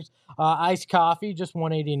 $8. Iced coffee, just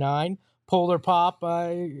 $1.89. Polar Pop,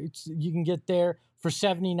 you can get there for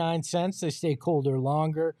 79 cents. They stay colder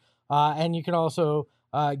longer. And you can also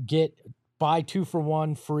buy 2 for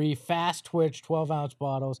 1 free Fast Twitch 12-ounce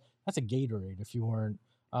bottles. That's a Gatorade if you weren't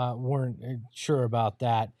sure about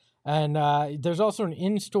that. And there's also an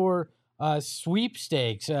in-store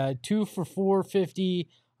sweepstakes, 2 for $4.50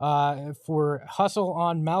 for Hustle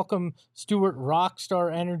on Malcolm Stewart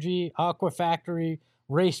Rockstar Energy Aqua Factory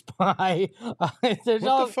Race By. What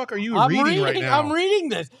the fuck are you reading right now? I'm reading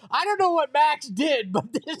this. I don't know what Max did,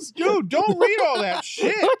 but this dude, don't read all that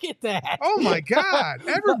shit. Look at that. Oh my God.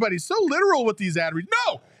 Everybody's so literal with these ad reads.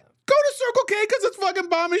 No, go to Circle K because it's fucking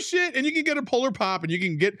bomb as shit, and you can get a Polar Pop, and you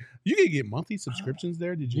can get monthly subscriptions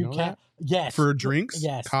there. Did you know that? Yes. For drinks,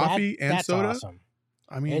 coffee, and that's soda. Awesome.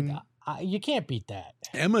 I mean, you can't beat that.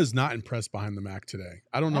 Emma's not impressed behind the Mac today.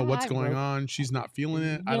 I don't know what's going on. She's not feeling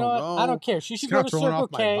it. I don't know. I don't care. She should go to Circle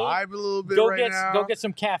K. My vibe a little bit now. Go get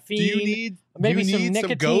some caffeine. Do you need maybe some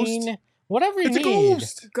nicotine? Some whatever you need.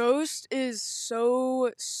 It's a Ghost. Ghost is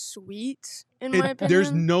so sweet, in my opinion.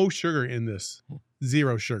 There's no sugar in this.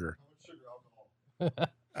 Zero sugar. I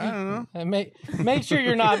don't know. And make sure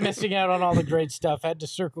you're not missing out on all the great stuff. Head to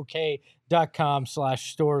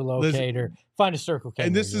circlek.com/store locator. Find a Circle K.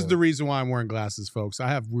 And this is the reason why I'm wearing glasses, folks. I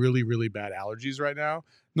have really, really bad allergies right now.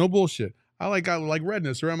 No bullshit. I like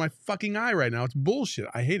redness around my fucking eye right now. It's bullshit.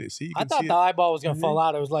 I hate it. See, you can I thought the eyeball was going to fall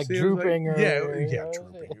out. It was like drooping. Drooping.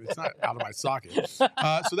 It's not out of my socket. So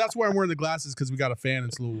that's why I'm wearing the glasses, because we got a fan.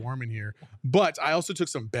 It's a little warm in here. But I also took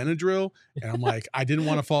some Benadryl, and I'm like, I didn't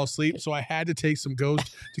want to fall asleep, so I had to take some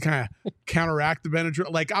Ghost to kind of counteract the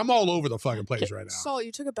Benadryl. Like, I'm all over the fucking place right now. Saul,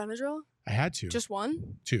 you took a Benadryl? I had to. Just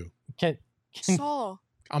one? 2. Saul.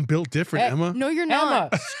 I'm built different, Emma. No, you're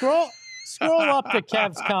not. Emma, scroll up to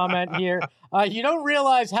Kev's comment here. You don't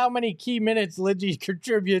realize how many key minutes Lindsay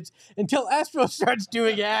contributes until Espo starts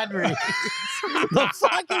doing ad reads. The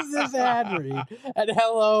fuck is this ad read? And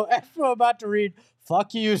hello, Espo about to read,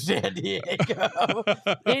 fuck you, San Diego.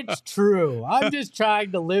 It's true. I'm just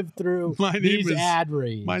trying to live through these ad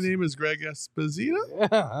reads. My name is Greg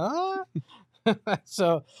Esposito.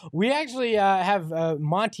 So we actually have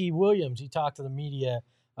Monty Williams. He talked to the media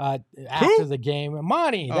after the game.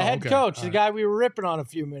 Monty, the head coach, the guy we were ripping on a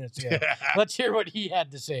few minutes ago. Let's hear what he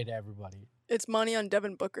had to say to everybody. It's money on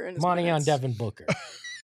Devin Booker. Money on Devin Booker. I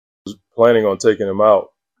was planning on taking him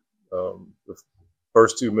out the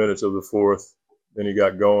first 2 minutes of the fourth. Then he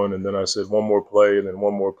got going, and then I said one more play, and then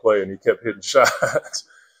one more play, and he kept hitting shots.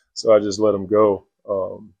 So I just let him go.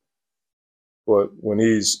 But when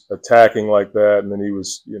he's attacking like that, and then he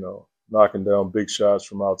was, knocking down big shots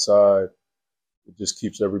from outside, it just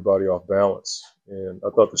keeps everybody off balance. And I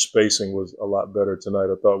thought the spacing was a lot better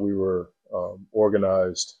tonight. I thought we were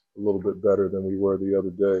organized a little bit better than we were the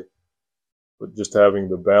other day. But just having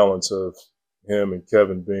the balance of him and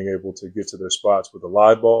Kevin being able to get to their spots with a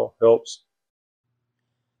live ball helps.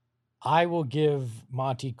 I will give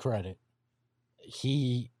Monty credit.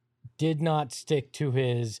 He did not stick to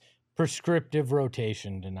his prescriptive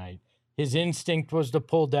rotation tonight. His instinct was to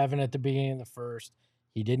pull Devin at the beginning of the first.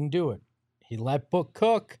 He didn't do it. He let Book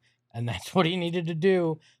cook, and that's what he needed to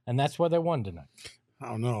do, and that's why they won tonight. I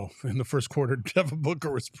don't know. In the first quarter, Devin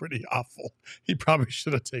Booker was pretty awful. He probably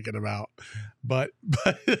should have taken him out. But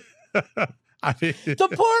I mean, the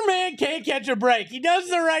poor man can't catch a break. He does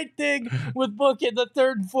the right thing with Book in the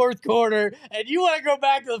third and fourth quarter, and you want to go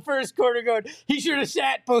back to the first quarter going, he should have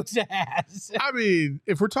sat Book's ass. I mean,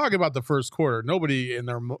 if we're talking about the first quarter, nobody in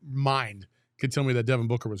their mind can tell me that Devin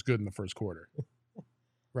Booker was good in the first quarter.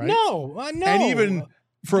 Right? No. And even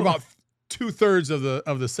for about 2/3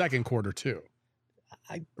 of the second quarter too.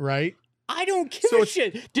 Right? I don't give a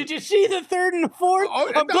shit. Did you see the third and the fourth?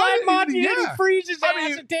 I'm glad Monty didn't freeze his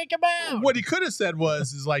ass and take him out. What he could have said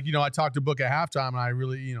is like, I talked to Book at halftime, and I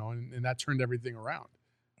really, and that turned everything around.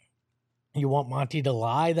 You want Monty to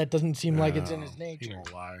lie? That doesn't seem like it's in his nature. He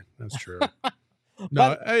won't lie. That's true.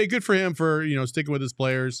 No, hey, good for him for, sticking with his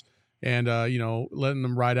players and, letting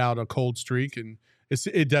them ride out a cold streak. And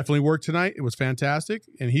it definitely worked tonight. It was fantastic.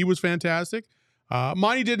 And he was fantastic.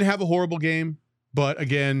 Monty didn't have a horrible game, but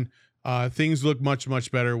again, things look much,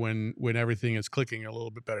 much better when everything is clicking a little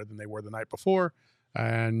bit better than they were the night before.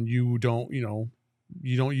 And you don't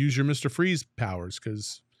use your Mr. Freeze powers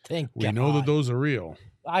because we know that those are real.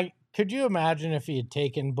 Could you imagine if he had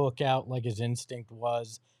taken Book out like his instinct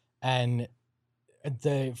was and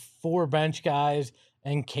the 4 bench guys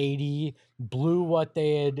and Katie blew what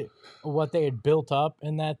they had built up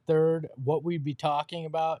in that third, what we'd be talking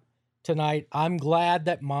about tonight. I'm glad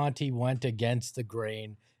that Monty went against the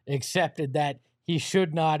grain, accepted that he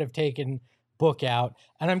should not have taken Book out.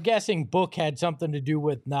 And I'm guessing Book had something to do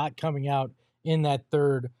with not coming out in that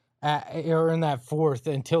third or in that fourth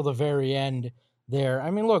until the very end there.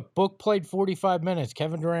 I mean, look, Book played 45 minutes.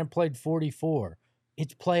 Kevin Durant played 44.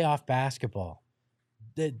 It's playoff basketball.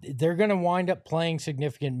 They're going to wind up playing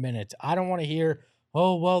significant minutes. I don't want to hear,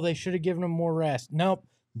 oh, well, they should have given them more rest. Nope.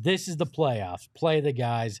 This is the playoffs. Play the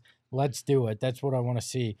guys. Let's do it. That's what I want to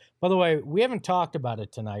see. By the way, we haven't talked about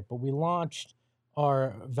it tonight, but we launched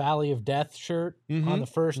our Valley of Death shirt on the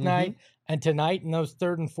first night. And tonight in those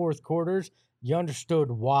third and fourth quarters, you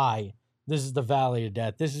understood why this is the Valley of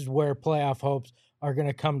Death. This is where playoff hopes are going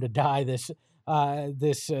to come to die this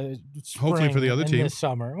hopefully for the other team this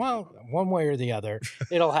summer. Well, one way or the other,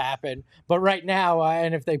 it'll happen. But right now,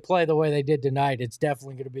 and if they play the way they did tonight, it's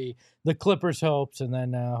definitely going to be the Clippers' hopes, and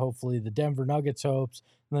then hopefully the Denver Nuggets' hopes,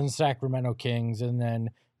 and then the Sacramento Kings, and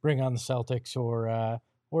then bring on the Celtics or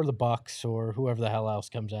the Bucks or whoever the hell else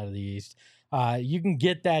comes out of the East. You can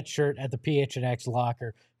get that shirt at the PHNX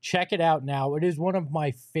locker. Check it out now. It is one of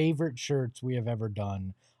my favorite shirts we have ever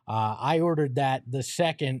done. I ordered that the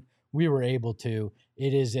second we were able to.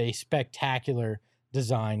 It is a spectacular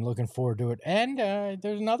design. Looking forward to it. And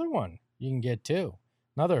there's another one you can get too.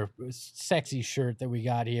 Another sexy shirt that we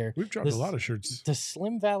got here. We've dropped a lot of shirts. The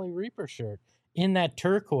Slim Valley Reaper shirt in that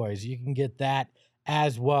turquoise. You can get that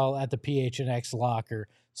as well at the PHNX locker.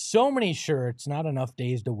 So many shirts, not enough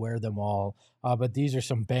days to wear them all. But these are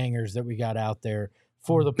some bangers that we got out there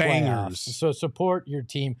for the playoffs. So support your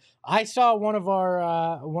team. I saw one of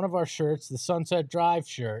our shirts, the Sunset Drive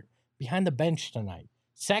shirt, behind the bench tonight.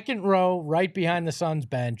 Second row, right behind the Suns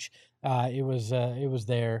bench. It was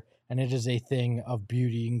there, and it is a thing of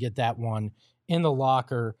beauty. You can get that one in the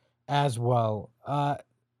locker as well.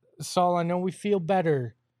 Saul, I know we feel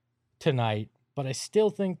better tonight, but I still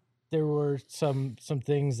think there were some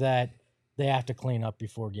things that they have to clean up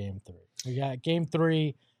before Game 3. We got Game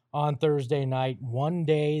 3 on Thursday night. One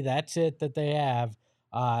day, that's it that they have.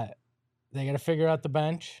 They got to figure out the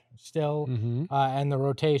bench still and the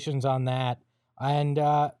rotations on that. And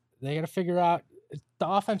they got to figure out the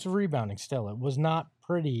offensive rebounding still. It was not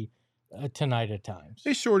pretty tonight at times.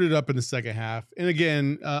 They shorted up in the second half. And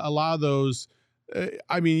again, a lot of those,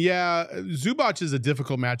 Zubac is a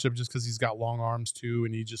difficult matchup just because he's got long arms too,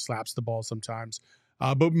 and he just slaps the ball sometimes.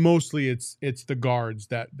 But mostly it's the guards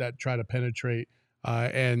that try to penetrate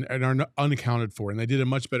and are unaccounted for. And they did a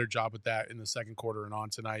much better job with that in the second quarter and on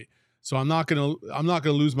tonight. So I'm not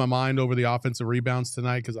gonna lose my mind over the offensive rebounds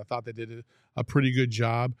tonight because I thought they did a pretty good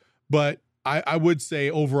job. But I would say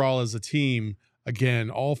overall as a team, again,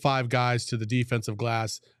 all 5 guys to the defensive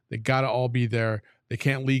glass, they got to all be there. They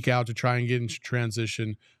can't leak out to try and get into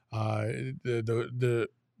transition. The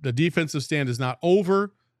defensive stand is not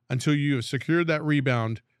over until you have secured that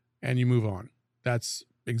rebound and you move on. That's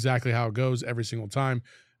exactly how it goes every single time.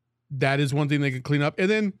 That is one thing they can clean up. And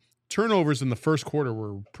then turnovers in the first quarter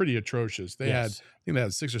were pretty atrocious. They had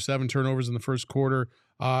 6 or 7 turnovers in the first quarter.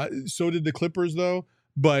 So did the Clippers, though.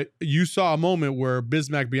 But you saw a moment where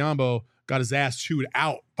Bismack Biyombo got his ass chewed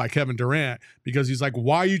out by Kevin Durant because he's like,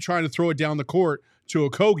 why are you trying to throw it down the court to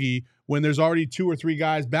Okogie when there's already 2 or 3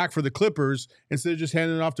 guys back for the Clippers instead of just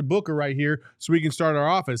handing it off to Booker right here so we can start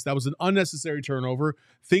our offense? That was an unnecessary turnover.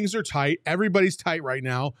 Things are tight. Everybody's tight right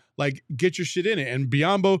now. Like, get your shit in it. And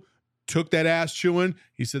Biyombo took that ass chewing.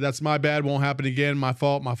 He said, that's my bad. Won't happen again. My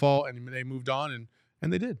fault. And they moved on,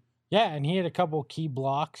 and they did. Yeah, and he had a couple key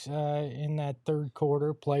blocks in that third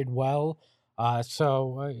quarter, played well.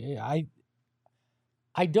 So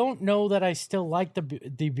I don't know that I still like the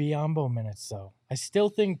Biyombo minutes, though. I still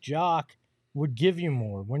think Jock would give you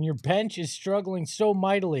more. When your bench is struggling so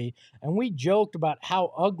mightily, and we joked about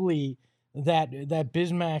how ugly that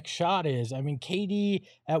Bismack shot is. I mean, KD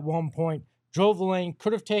at one point drove the lane,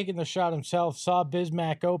 could have taken the shot himself, saw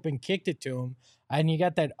Bismack open, kicked it to him, and you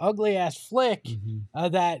got that ugly-ass flick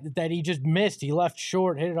that he just missed. He left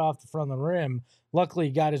short, hit it off the front of the rim. Luckily,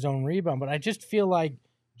 he got his own rebound, but I just feel like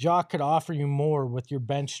Jock could offer you more with your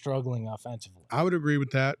bench struggling offensively. I would agree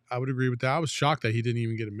with that. I was shocked that he didn't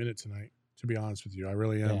even get a minute tonight, to be honest with you. I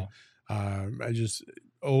really am. Yeah.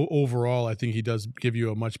 Overall, I think he does give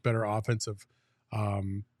you a much better offensive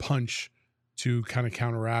punch to kind of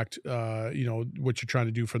counteract, what you're trying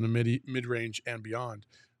to do from the mid-range and beyond.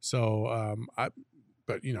 So,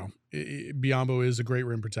 Biyombo is a great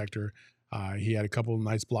rim protector. He had a couple of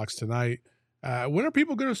nice blocks tonight. When are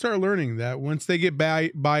people going to start learning that once they get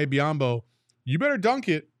by Biyombo, you better dunk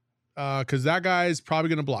it because that guy is probably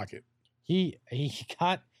going to block it. He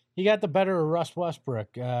got the better of Russ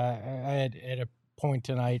Westbrook at a point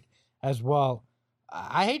tonight as well.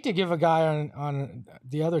 I hate to give a guy on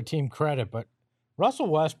the other team credit, but Russell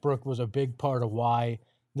Westbrook was a big part of why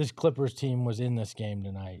this Clippers team was in this game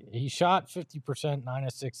tonight. He shot 50%, 9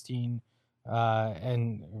 of 16,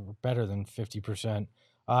 and better than 50%.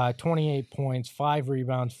 28 points, 5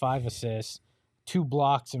 rebounds, 5 assists, 2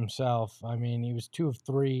 blocks himself. I mean, he was 2 of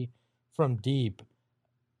 3 from deep.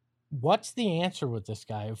 What's the answer with this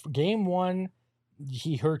guy? If game 1,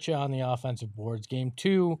 he hurt you on the offensive boards. Game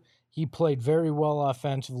 2, he played very well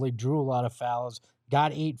offensively, drew a lot of fouls,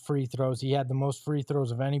 got 8 free throws. He had the most free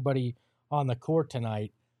throws of anybody on the court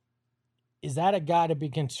tonight. Is that a guy to be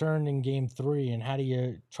concerned in game 3? And how do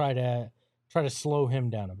you try to slow him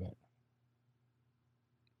down a bit?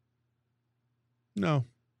 No,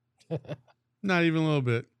 not even a little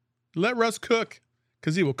bit. Let Russ cook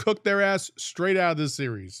because he will cook their ass straight out of this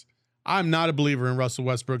series. I'm not a believer in Russell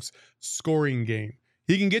Westbrook's scoring game.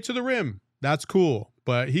 He can get to the rim. That's cool,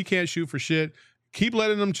 but he can't shoot for shit. Keep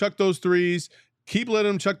letting him chuck those threes. Keep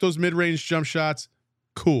letting him chuck those mid-range jump shots.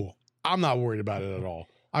 Cool. I'm not worried about it at all.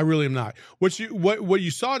 I really am not. What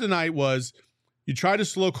you saw tonight was you try to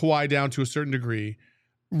slow Kawhi down to a certain degree.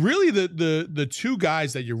 Really, the two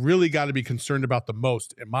guys that you really got to be concerned about the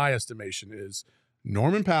most, in my estimation, is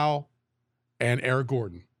Norman Powell and Eric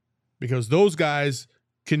Gordon, because those guys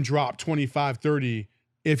can drop 25, 30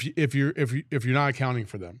 if you're not accounting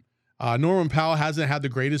for them. Norman Powell hasn't had the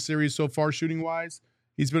greatest series so far shooting wise.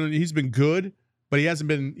 He's been good, but he hasn't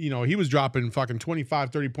been, he was dropping fucking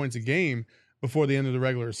 25, 30 points a game before the end of the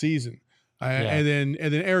regular season. And then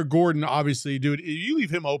Eric Gordon, obviously, dude, you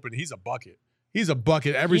leave him open, he's a bucket. He's a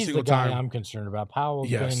bucket every single time. He's the guy I'm concerned about. Powell's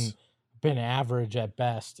been average at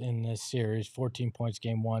best in this series. 14 points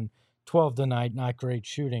game 1, 12 tonight, not great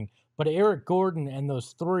shooting. But Eric Gordon and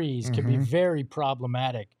those threes can be very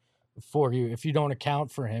problematic for you if you don't account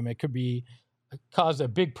for him. It could cause a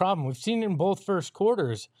big problem. We've seen it in both first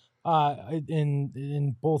quarters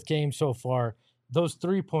in both games so far. Those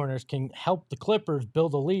three-pointers can help the Clippers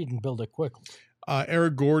build a lead and build it quickly.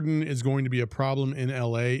 Eric Gordon is going to be a problem in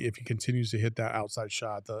LA if he continues to hit that outside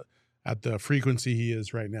shot at the frequency he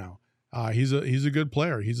is right now. He's a good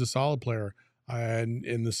player. He's a solid player.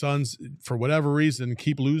 And the Suns, for whatever reason,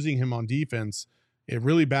 keep losing him on defense. It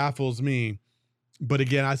really baffles me. But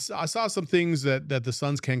again, I saw some things that the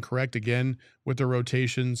Suns can correct again with their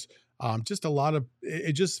rotations. Just a lot of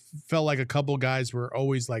it just felt like a couple guys were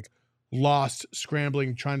always like lost,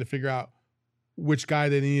 scrambling, trying to figure out which guy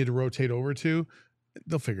they needed to rotate over to.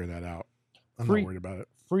 They'll figure that out. I'm not worried about it.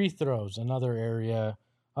 Free throws, another area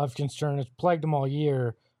of concern. It's plagued them all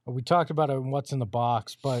year. We talked about it in What's in the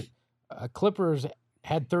Box, but Clippers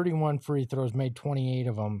had 31 free throws, made 28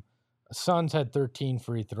 of them. Suns had 13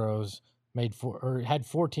 free throws, had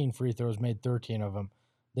 14 free throws, made 13 of them.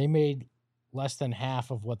 They made less than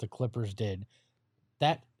half of what the Clippers did.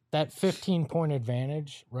 That 15-point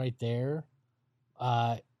advantage right there,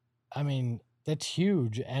 I mean, that's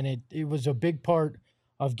huge, and it was a big part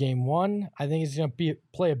of Game 1. I think it's going to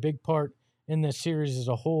play a big part in this series as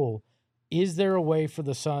a whole. Is there a way for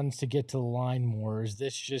the Suns to get to the line more? Is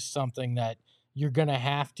this just something that you're going to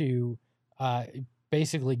have to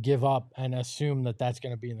basically give up and assume that that's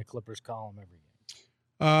going to be in the Clippers column every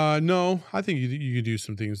game? No, I think you could do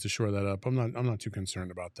some things to shore that up. I'm not too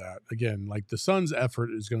concerned about that. Again, like the Suns'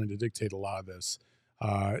 effort is going to dictate a lot of this.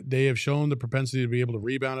 They have shown the propensity to be able to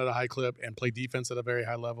rebound at a high clip and play defense at a very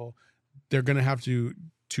high level. They're going to have to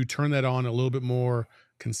turn that on a little bit more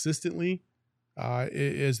consistently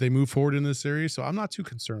as they move forward in this series. So I'm not too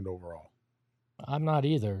concerned overall. I'm not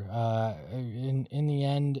either. In the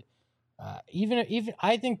end, even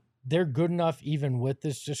I think they're good enough even with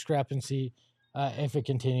this discrepancy. If it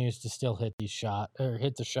continues to still hit the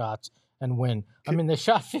shots and win. I mean, they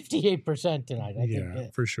shot 58% tonight. I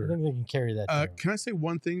think for sure. I think they can carry that. Can I say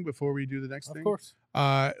one thing before we do the next thing? Of course.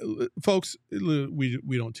 Folks,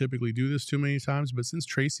 we don't typically do this too many times, but since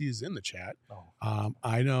Tracy is in the chat,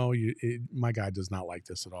 I know my guy does not like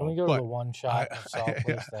this at all. Can we go to the one shot of Salt,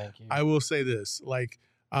 please? Thank you. I will say this,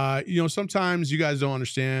 sometimes you guys don't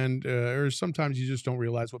understand, or sometimes you just don't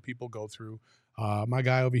realize what people go through. My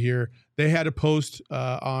guy over here, they had a post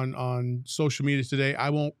on social media today. I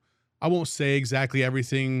won't say exactly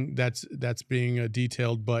everything that's being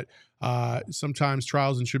detailed, but sometimes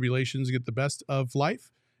trials and tribulations get the best of life.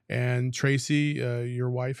 And Tracy, your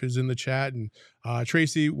wife, is in the chat. And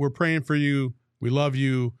Tracy, we're praying for you. We love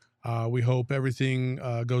you. We hope everything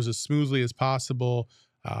goes as smoothly as possible.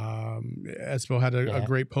 Espo had a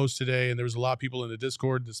great post today, and there was a lot of people in the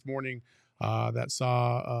Discord this morning that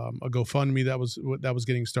saw a GoFundMe that was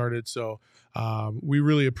getting started. So we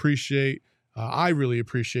really appreciate. I really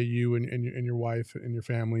appreciate you and your wife and your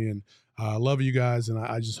family, and love you guys. And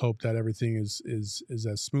I just hope that everything is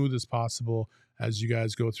as smooth as possible as you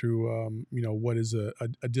guys go through, what is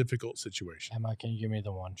a difficult situation. Emma, can you give me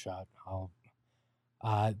the one shot?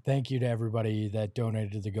 Thank you to everybody that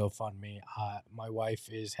donated to the GoFundMe. My wife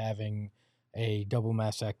is having a double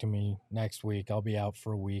mastectomy next week. I'll be out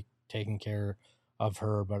for a week taking care of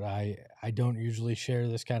her, but I don't usually share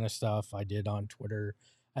this kind of stuff. I did on Twitter,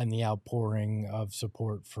 and the outpouring of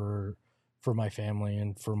support for my family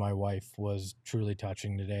and for my wife was truly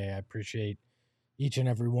touching today. I appreciate each and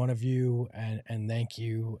every one of you, and thank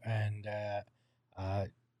you, and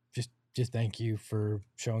just thank you for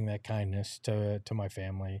showing that kindness to my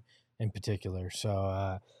family in particular.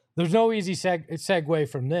 So there's no easy segue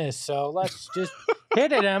from this, so let's just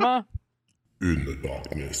hit it, Emma. In the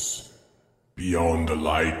darkness, beyond the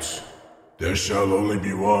light, there shall only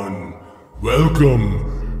be one.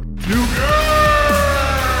 Welcome to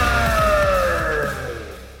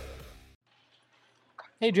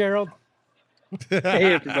Hey, Gerald.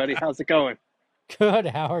 Hey, everybody. How's it going? Good.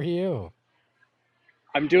 How are you?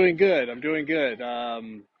 I'm doing good.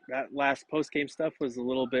 That last post-game stuff was a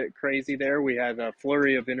little bit crazy there. We had a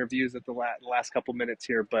flurry of interviews at the last couple minutes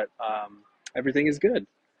here, but everything is good.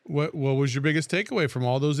 What was your biggest takeaway from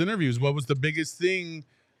all those interviews? What was the biggest thing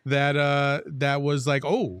that was like,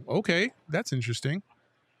 oh, okay, that's interesting?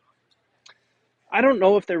 I don't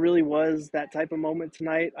know if there really was that type of moment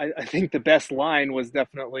tonight. I think the best line was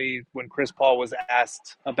definitely when Chris Paul was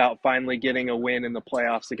asked about finally getting a win in the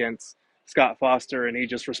playoffs against Scott Foster, and he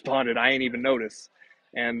just responded, "I ain't even noticed."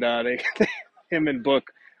 And him and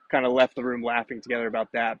Book kind of left the room laughing together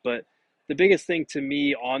about that. But the biggest thing to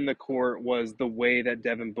me on the court was the way that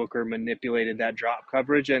Devin Booker manipulated that drop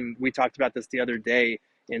coverage. And we talked about this the other day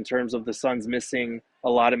in terms of the Suns missing a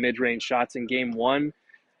lot of mid-range shots in game one.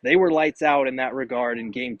 They were lights out in that regard in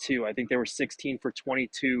game two. I think they were 16 for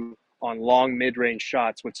 22 on long mid-range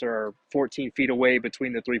shots, which are 14 feet away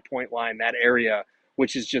between the three-point line, that area,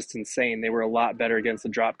 which is just insane. They were a lot better against the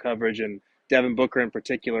drop coverage, and Devin Booker in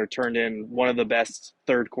particular turned in one of the best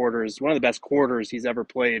quarters he's ever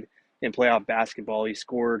played in playoff basketball. He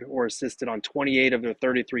scored or assisted on 28 of the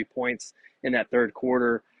 33 points in that third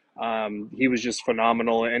quarter. He was just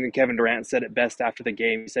phenomenal, and Kevin Durant said it best after the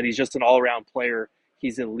game. He said he's just an all-around player.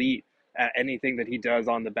 He's elite at anything that he does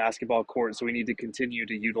on the basketball court, so we need to continue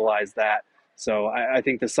to utilize that. So I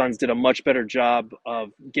think the Suns did a much better job of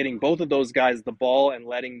getting both of those guys the ball and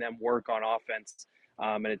letting them work on offense,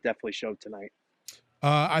 and it definitely showed tonight.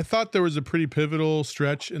 I thought there was a pretty pivotal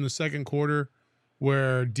stretch in the second quarter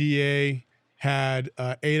where DA had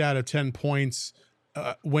 8 out of 10 points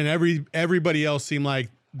when everybody else seemed like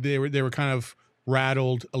they were kind of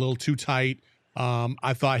rattled, a little too tight.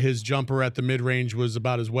 I thought his jumper at the mid-range was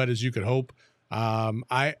about as wet as you could hope.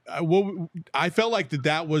 I felt like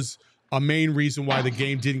that was a main reason why the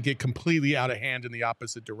game didn't get completely out of hand in the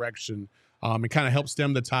opposite direction. It kind of helped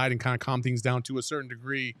stem the tide and kind of calm things down to a certain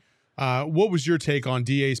degree. What was your take on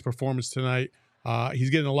DA's performance tonight? He's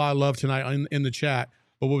getting a lot of love tonight in the chat,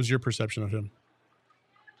 but what was your perception of him?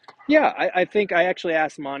 Yeah, I think I actually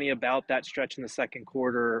asked Monty about that stretch in the second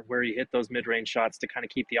quarter where he hit those mid-range shots to kind of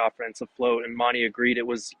keep the offense afloat, and Monty agreed it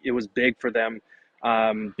was big for them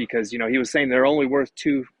because he was saying they're only worth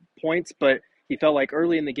 2 points, but he felt like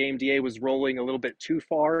early in the game DA was rolling a little bit too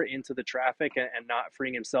far into the traffic and not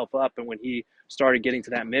freeing himself up, and when he started getting to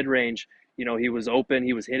that mid-range, he was open,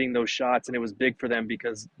 he was hitting those shots, and it was big for them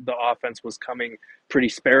because the offense was coming pretty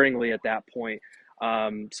sparingly at that point.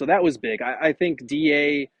 So that was big. I think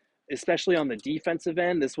DA, especially on the defensive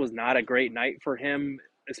end, this was not a great night for him,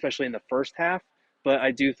 especially in the first half. But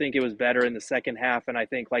I do think it was better in the second half. And I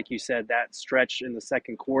think, like you said, that stretch in the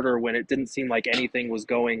second quarter when it didn't seem like anything was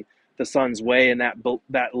going the Suns' way and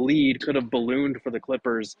that lead could have ballooned for the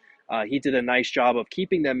Clippers, he did a nice job of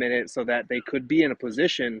keeping them in it so that they could be in a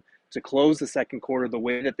position to close the second quarter the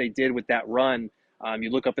way that they did with that run. You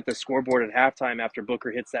look up at the scoreboard at halftime after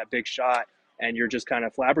Booker hits that big shot, and you're just kind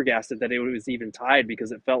of flabbergasted that it was even tied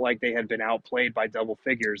because it felt like they had been outplayed by double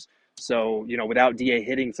figures. So, without DA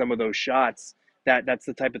hitting some of those shots, that's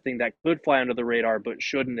the type of thing that could fly under the radar, but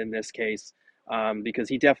shouldn't in this case, because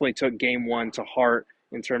he definitely took game one to heart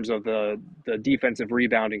in terms of the defensive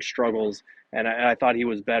rebounding struggles, and I thought he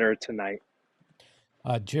was better tonight.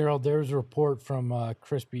 Gerald, there's a report from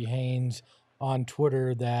Crispy Haynes on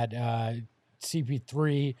Twitter that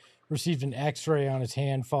CP3 received an X-ray on his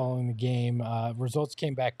hand following the game. Results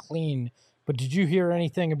came back clean, but did you hear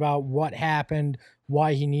anything about what happened,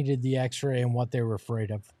 why he needed the X-ray, and what they were afraid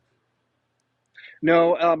of?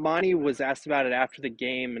 No, Monty was asked about it after the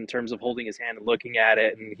game in terms of holding his hand and looking at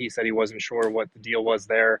it, and he said he wasn't sure what the deal was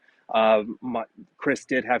there. Chris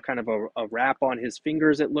did have kind of a wrap on his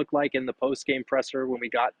fingers, it looked like, in the post-game presser when we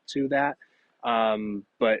got to that.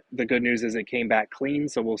 But the good news is it came back clean,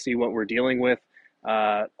 so we'll see what we're dealing with.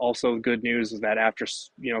 Also, good news is that after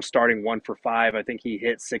starting 1 for 5, I think he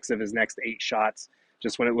hit 6 of his next 8 shots.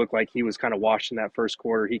 Just when it looked like he was kind of washed in that first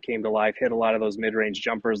quarter, he came to life, hit a lot of those mid-range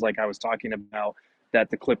jumpers like I was talking about that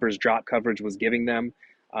the Clippers drop coverage was giving them.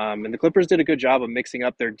 And the Clippers did a good job of mixing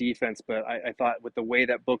up their defense, but I thought with the way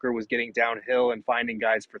that Booker was getting downhill and finding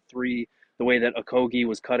guys for 3, the way that Okogie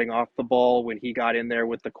was cutting off the ball when he got in there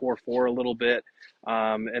with the core 4 a little bit,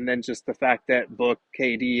 and then just the fact that Book,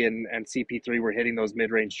 KD, and CP3 were hitting those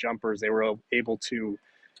mid-range jumpers, they were able to,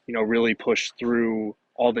 really push through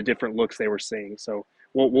all the different looks they were seeing. So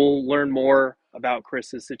we'll learn more about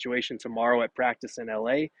Chris's situation tomorrow at practice in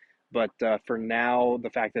LA. But for now, the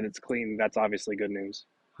fact that it's clean, that's obviously good news.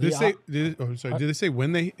 Did they say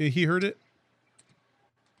when he heard it?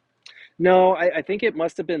 No, I think it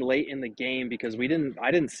must have been late in the game because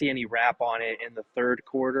I didn't see any wrap on it in the third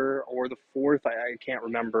quarter or the fourth. I can't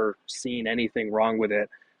remember seeing anything wrong with it.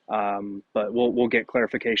 But we'll get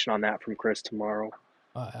clarification on that from Chris tomorrow.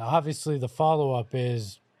 Obviously, the follow-up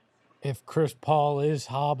is if Chris Paul is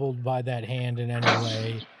hobbled by that hand in any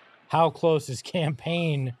way, how close is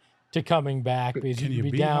Campaign to coming back? Because Can you'd you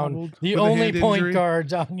be be down hobbled the with a only hand point injury?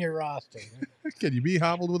 guards on your roster. Can you be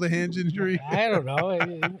hobbled with a hand injury? I don't know.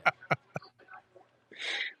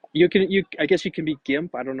 I guess you can be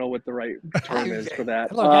gimp. I don't know what the right term is for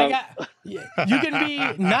that. Look, you can be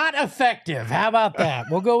not effective. How about that?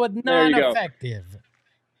 We'll go with There you go. non-effective.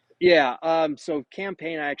 Yeah. So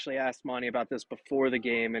Campaign, I actually asked Monty about this before the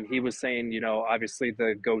game, and he was saying, obviously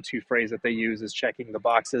the go-to phrase that they use is checking the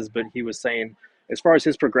boxes, but he was saying, as far as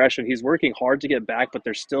his progression, he's working hard to get back, but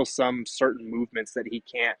there's still some certain movements that he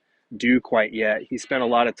can't do quite yet. He spent a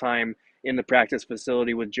lot of time in the practice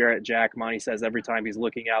facility with Jarrett Jack. Monty says every time he's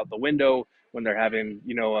looking out the window when they're having,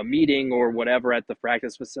 a meeting or whatever at the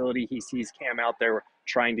practice facility, he sees Cam out there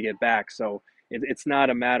trying to get back. So it's not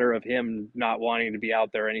a matter of him not wanting to be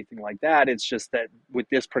out there or anything like that. It's just that with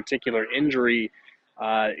this particular injury,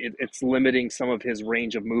 it's limiting some of his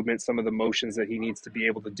range of movement, some of the motions that he needs to be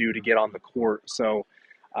able to do to get on the court. So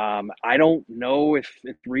I don't know if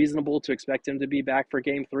it's reasonable to expect him to be back for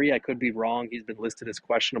Game 3. I could be wrong. He's been listed as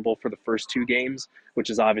questionable for the first 2 games, which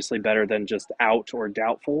is obviously better than just out or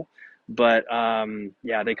doubtful. But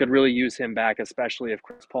they could really use him back, especially if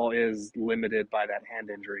Chris Paul is limited by that hand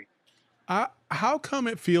injury. How come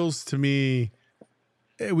it feels to me,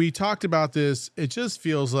 we talked about this, it just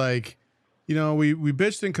feels like, we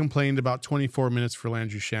bitched and complained about 24 minutes for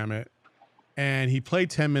Landry Shamet, and he played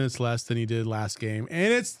 10 minutes less than he did last game,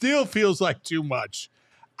 and it still feels like too much.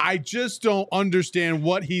 I just don't understand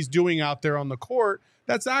what he's doing out there on the court.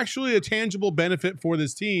 That's actually a tangible benefit for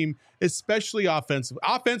this team, especially offensively.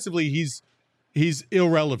 Offensively, he's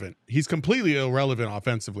irrelevant. He's completely irrelevant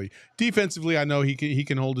offensively. Defensively, I know he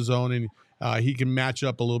can hold his own and he can match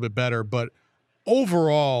up a little bit better. But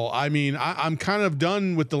overall, I mean, I'm kind of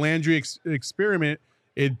done with the Landry experiment.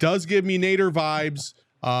 It does give me Nader vibes.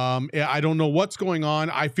 I don't know what's going on.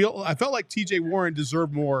 I felt like TJ Warren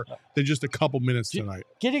deserved more than just a couple minutes tonight.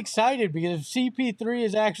 Get excited because if CP3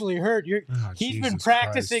 is actually hurt, he's been Jesus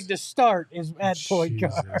practicing Christ. to start at point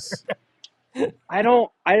guard. I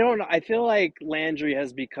don't know. I feel like Landry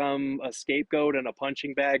has become a scapegoat and a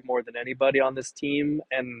punching bag more than anybody on this team.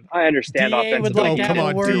 And I understand DA would offensively. like to have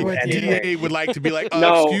a word with you. DA would like to be like,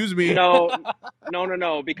 No, excuse me. No,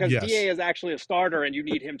 because Yes. DA is actually a starter and you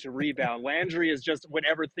need him to rebound. Landry is just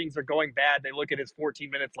whenever things are going bad, they look at his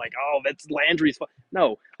 14 minutes like, oh, that's Landry's fault.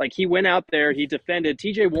 No, like he went out there, he defended.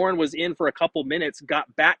 TJ Warren was in for a couple minutes,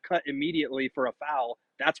 got back cut immediately for a foul.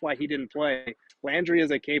 That's why he didn't play. Landry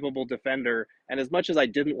is a capable defender, and as much as I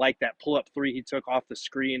didn't like that pull-up 3 he took off the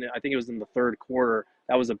screen, I think it was in the third quarter,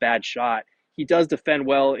 that was a bad shot. He does defend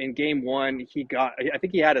well. In Game 1, I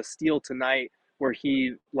think he had a steal tonight where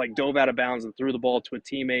he dove out of bounds and threw the ball to a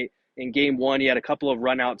teammate. In Game 1, he had a couple of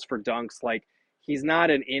runouts for dunks. He's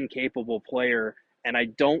not an incapable player, and I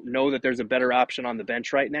don't know that there's a better option on the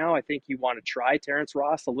bench right now. I think you want to try Terrence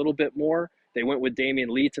Ross a little bit more. They went with Damian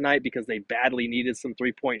Lee tonight because they badly needed some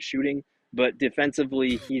three-point shooting. But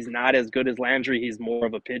defensively, he's not as good as Landry. He's more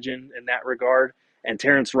of a pigeon in that regard. And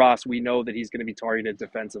Terrence Ross, we know that he's going to be targeted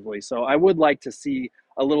defensively. So I would like to see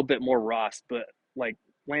a little bit more Ross, but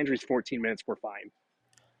Landry's 14 minutes were fine.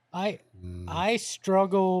 I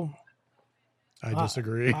struggle I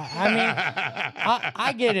disagree.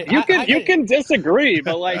 I get it. You can disagree,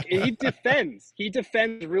 but like he defends. He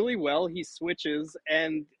defends really well. He switches,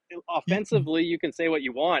 and offensively, you can say what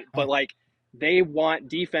you want, but like they want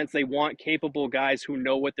defense. They want capable guys who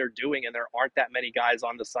know what they're doing, and there aren't that many guys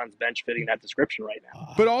on the Suns bench fitting that description right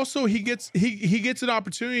now. But also, he gets an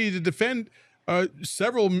opportunity to defend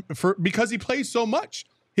because he plays so much.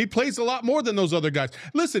 He plays a lot more than those other guys.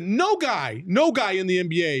 Listen, no guy in the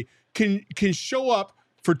NBA can show up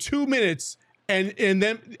for 2 minutes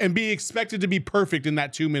and be expected to be perfect in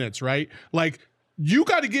that 2 minutes, right? Like, you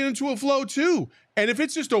got to get into a flow too. And if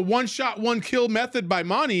it's just a one shot, one kill method by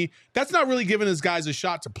Monty, that's not really giving his guys a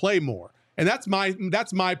shot to play more. And that's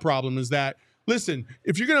my problem is that, listen,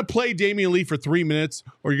 if you're going to play Damian Lee for 3 minutes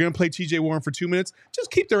or you're going to play TJ Warren for 2 minutes,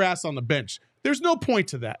 just keep their ass on the bench. There's no point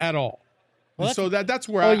to that at all. Well, so that's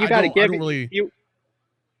where you got to give you.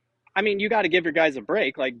 I mean, you got to give your guys a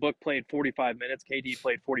break. Like Book played 45 minutes, KD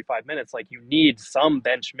played 45 minutes. Like you need some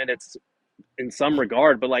bench minutes in some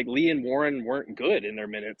regard, but like Lee and Warren weren't good in their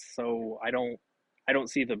minutes, so I don't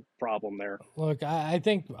see the problem there. Look, I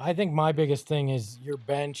think my biggest thing is your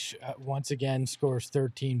bench once again scores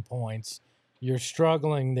 13 points. You're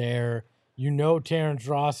struggling there. You know Terrence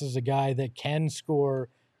Ross is a guy that can score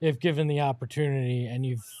if given the opportunity, and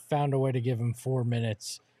you've found a way to give him 4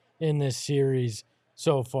 minutes in this series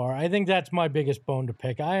so far. I think that's my biggest bone to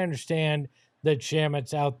pick. I understand that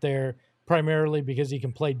Shamet's out there primarily because he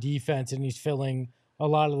can play defense and he's filling a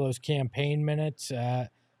lot of those campaign minutes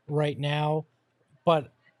right now.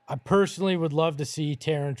 But I personally would love to see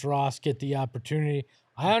Terrence Ross get the opportunity.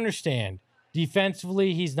 I understand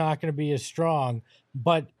defensively he's not going to be as strong,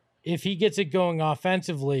 but if he gets it going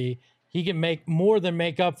offensively, he can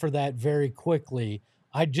make up for that very quickly.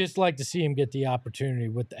 I'd just like to see him get the opportunity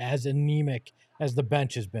with as anemic as the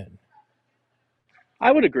bench has been.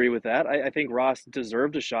 I would agree with that. I think Ross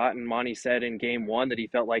deserved a shot, and Monty said in game 1 that he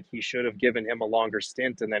felt like he should have given him a longer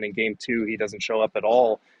stint, and then in game 2 he doesn't show up at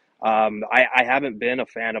all. I haven't been a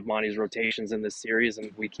fan of Monty's rotations in this series,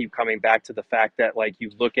 and we keep coming back to the fact that, like,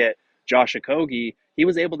 you look at Josh Okogie, he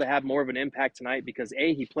was able to have more of an impact tonight because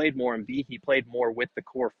A, he played more, and B, he played more with the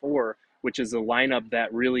core 4, which is a lineup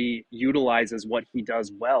that really utilizes what he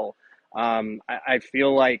does well. I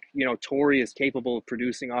feel like, Torrey is capable of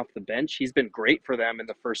producing off the bench. He's been great for them in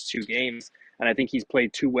the first 2 games, and I think he's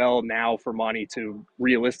played too well now for Monty to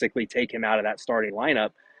realistically take him out of that starting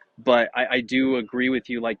lineup. But I do agree with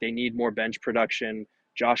you, like they need more bench production.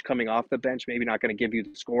 Josh coming off the bench, maybe not going to give you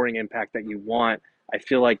the scoring impact that you want. I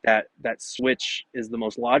feel like that switch is the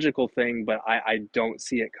most logical thing, but I don't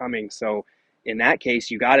see it coming. So in that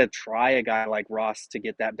case, you got to try a guy like Ross to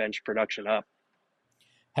get that bench production up.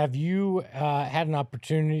 Have you had an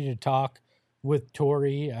opportunity to talk with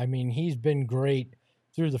Torrey? I mean, he's been great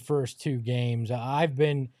through the first 2 games. I've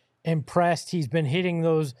been impressed. He's been hitting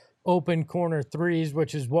those open corner threes,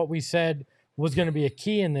 which is what we said was going to be a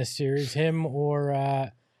key in this series, him or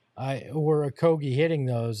Okogie hitting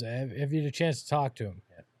those. Have you had a chance to talk to him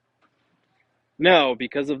yet? No,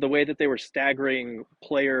 because of the way that they were staggering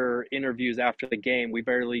player interviews after the game, we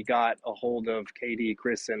barely got a hold of KD,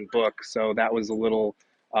 Chris, and Book, so that was a little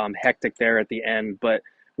hectic there at the end. But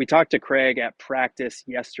we talked to Craig at practice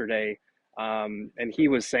yesterday, and he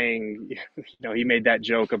was saying, he made that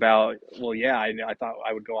joke about, well, yeah, I thought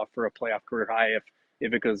I would go off for a playoff career high if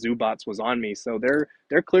Ivica Zubats was on me. So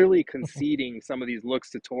they're clearly conceding some of these looks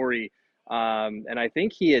to Torrey, and I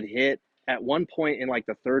think he had hit at one point in like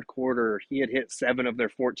the third quarter, he had hit 7 of their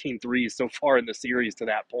 14 threes so far in the series to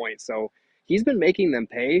that point. So he's been making them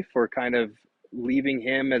pay for kind of leaving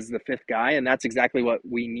him as the 5th guy, and that's exactly what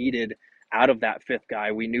we needed out of that 5th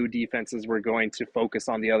guy. We knew defenses were going to focus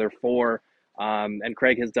on the other 4, and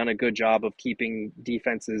Craig has done a good job of keeping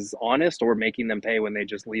defenses honest or making them pay when they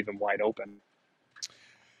just leave him wide open.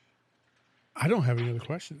 I don't have any other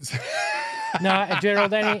questions. No,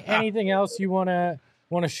 Gerald, anything else you want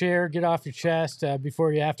to share, get off your chest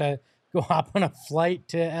before you have to go hop on a flight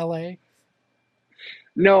to LA?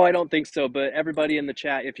 No, I don't think so. But everybody in the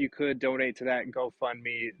chat, if you could donate to that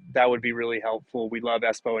GoFundMe, that would be really helpful. We love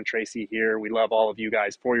Espo and Tracy here. We love all of you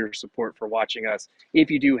guys for your support, for watching us.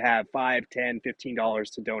 If you do have $5, $10,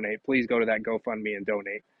 $15 to donate, please go to that GoFundMe and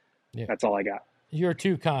donate. Yeah. That's all I got. You're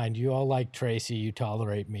too kind. You all like Tracy. You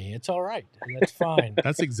tolerate me. It's all right. That's fine.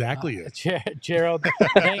 That's exactly it. Gerald,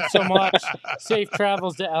 thanks so much. Safe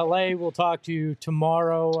travels to LA. We'll talk to you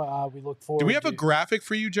tomorrow. We look forward. Do we have a graphic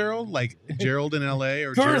for you, Gerald? Like Gerald in LA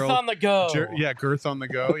or Girth Gerald on the go? Girth on the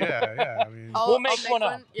go. Yeah. I mean, we'll make one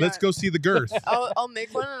up. Let's go see the Girth. I'll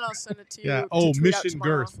make one and I'll send it to you. Yeah. Oh, Mission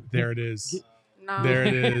Girth. There it is. No. There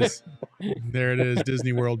it is. There it is.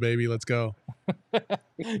 Disney World, baby. Let's go.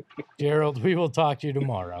 Gerald, we will talk to you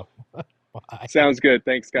tomorrow. Bye. Sounds good.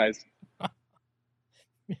 Thanks, guys.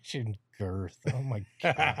 Mission Girth. Oh my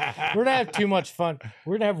God. We're going to have too much fun.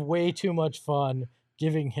 We're going to have way too much fun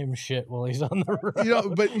giving him shit while he's on the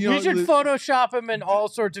road. We should Photoshop him in all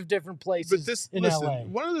sorts of different places in LA.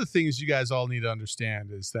 One of the things you guys all need to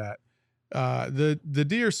understand is that the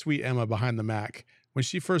dear sweet Emma behind the Mac, when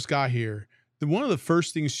she first got here, one of the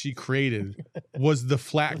first things she created was the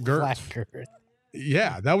flat girth. Flat girth.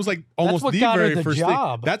 Yeah, that was like almost the very first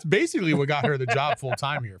thing. That's basically what got her the job full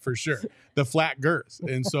time here for sure. The flat girth,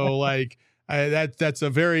 and so like that's a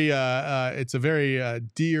very it's a very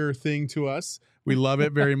dear thing to us. We love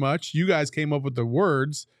it very much. You guys came up with the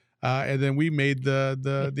words, and then we made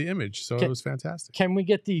the image, so it was fantastic. Can we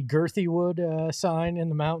get the Girthy Wood sign in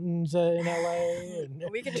the mountains in LA?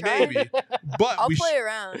 We can try. Maybe, but I'll play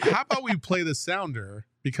around. How about we play the sounder,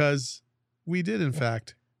 because we did in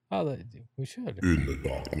fact. Oh, we should. In the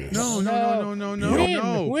darkness. No.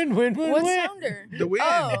 Win. What sounder? The win.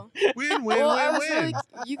 Oh. Win. Really,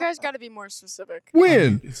 you guys got to be more specific.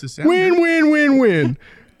 Win. It's the sounder. Win.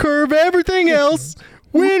 Curve everything else.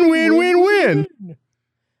 Win. We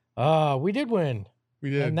did win. We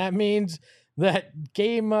did. And that means that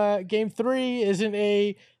game 3 isn't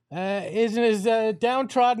as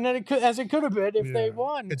downtrodden as it could have been if they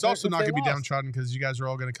won. It's also not going to be downtrodden because you guys are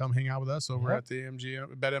all going to come hang out with us over at the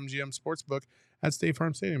BetMGM Sportsbook at State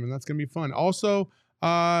Farm Stadium, and that's going to be fun. Also,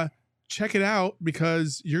 check it out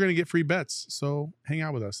because you're going to get free bets. So hang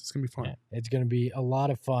out with us. It's going to be fun. Yeah, it's going to be a lot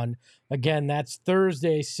of fun. Again, that's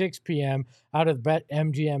Thursday, 6 p.m. out of the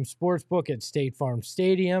BetMGM Sportsbook at State Farm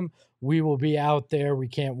Stadium. We will be out there. We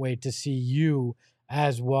can't wait to see you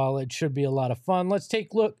as well. It should be a lot of fun. Let's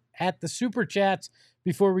take a look at the Super Chats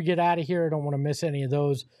before we get out of here. I don't want to miss any of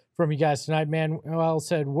those from you guys tonight. Manuel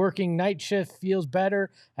said, working night shift feels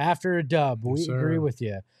better after a dub. Yes, we agree with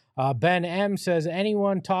you. Ben M says,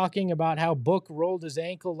 anyone talking about how Book rolled his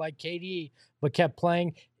ankle like KD but kept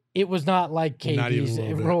playing? It was not like KD's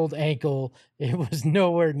rolled ankle. It was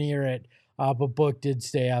nowhere near it, but Book did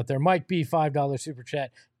stay out there. Mike B, $5 Super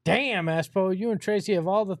Chat. Damn, Espo, you and Tracy have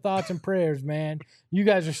all the thoughts and prayers, man. You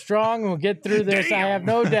guys are strong and we'll get through this. Damn. I have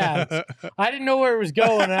no doubts. I didn't know where it was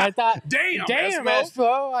going, and I thought, damn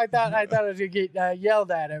Espo. I thought I was going to get yelled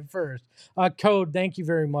at first. Code, thank you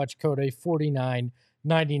very much, Code, a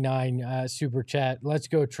 $49.99 Super Chat. Let's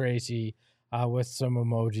go, Tracy, with some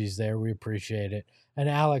emojis there. We appreciate it. And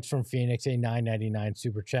Alex from Phoenix, a $9.99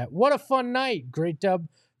 Super Chat. What a fun night. Great dub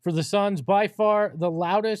for the Suns. By far the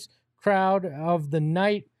loudest crowd of the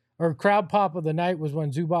night, or crowd pop of the night, was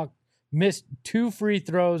when Zubac missed 2 free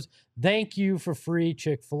throws. Thank you for free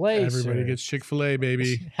Chick-fil-A. Everybody gets Chick-fil-A,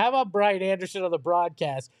 baby. How about Brian Anderson on the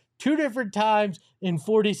broadcast? 2 different times in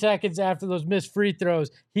 40 seconds after those missed free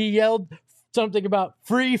throws, he yelled something about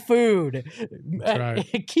free food. Right.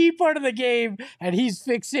 A key part of the game, and he's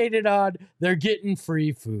fixated on they're getting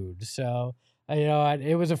free food. So,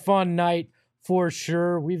 it was a fun night for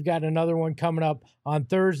sure. We've got another one coming up on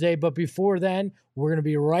Thursday, but before then, we're going to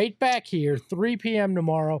be right back here, 3 p.m.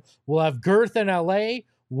 tomorrow. We'll have Girth in LA.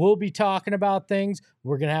 We'll be talking about things.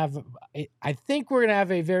 I think we're going to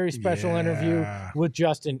have a very special interview with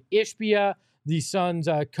Justin Ishbia, the Suns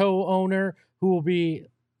co-owner, who will be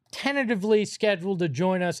tentatively scheduled to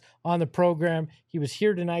join us on the program. He was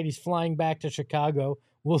here tonight. He's flying back to Chicago.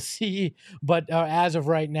 We'll see. But as of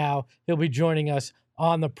right now, he'll be joining us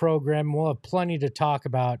on the program. We'll have plenty to talk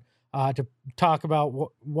about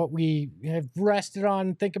what we have rested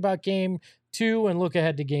on, think about game 2, and look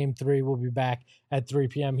ahead to game 3. We'll be back at 3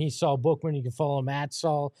 p.m. He's Saul Bookman. You can follow him at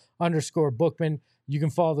Saul_Bookman. You can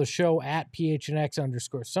follow the show at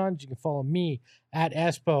PHNX_Suns. You can follow me at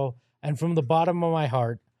Espo. And from the bottom of my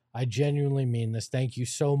heart, I genuinely mean this. Thank you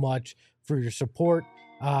so much for your support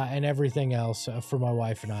and everything else for my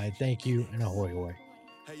wife and I. Thank you, and ahoy hoy.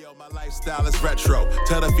 Hey yo, my lifestyle is retro.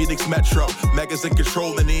 Tell the Phoenix Metro. Megas in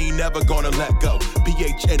control and he ain't never gonna let go.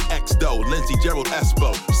 PHNX though, Lindsey, Gerald,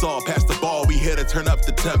 Espo. Saw past the ball, we here to turn up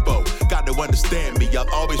the tempo. Got to understand me, I'll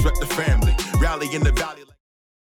always wreck the family. Rally in the valley.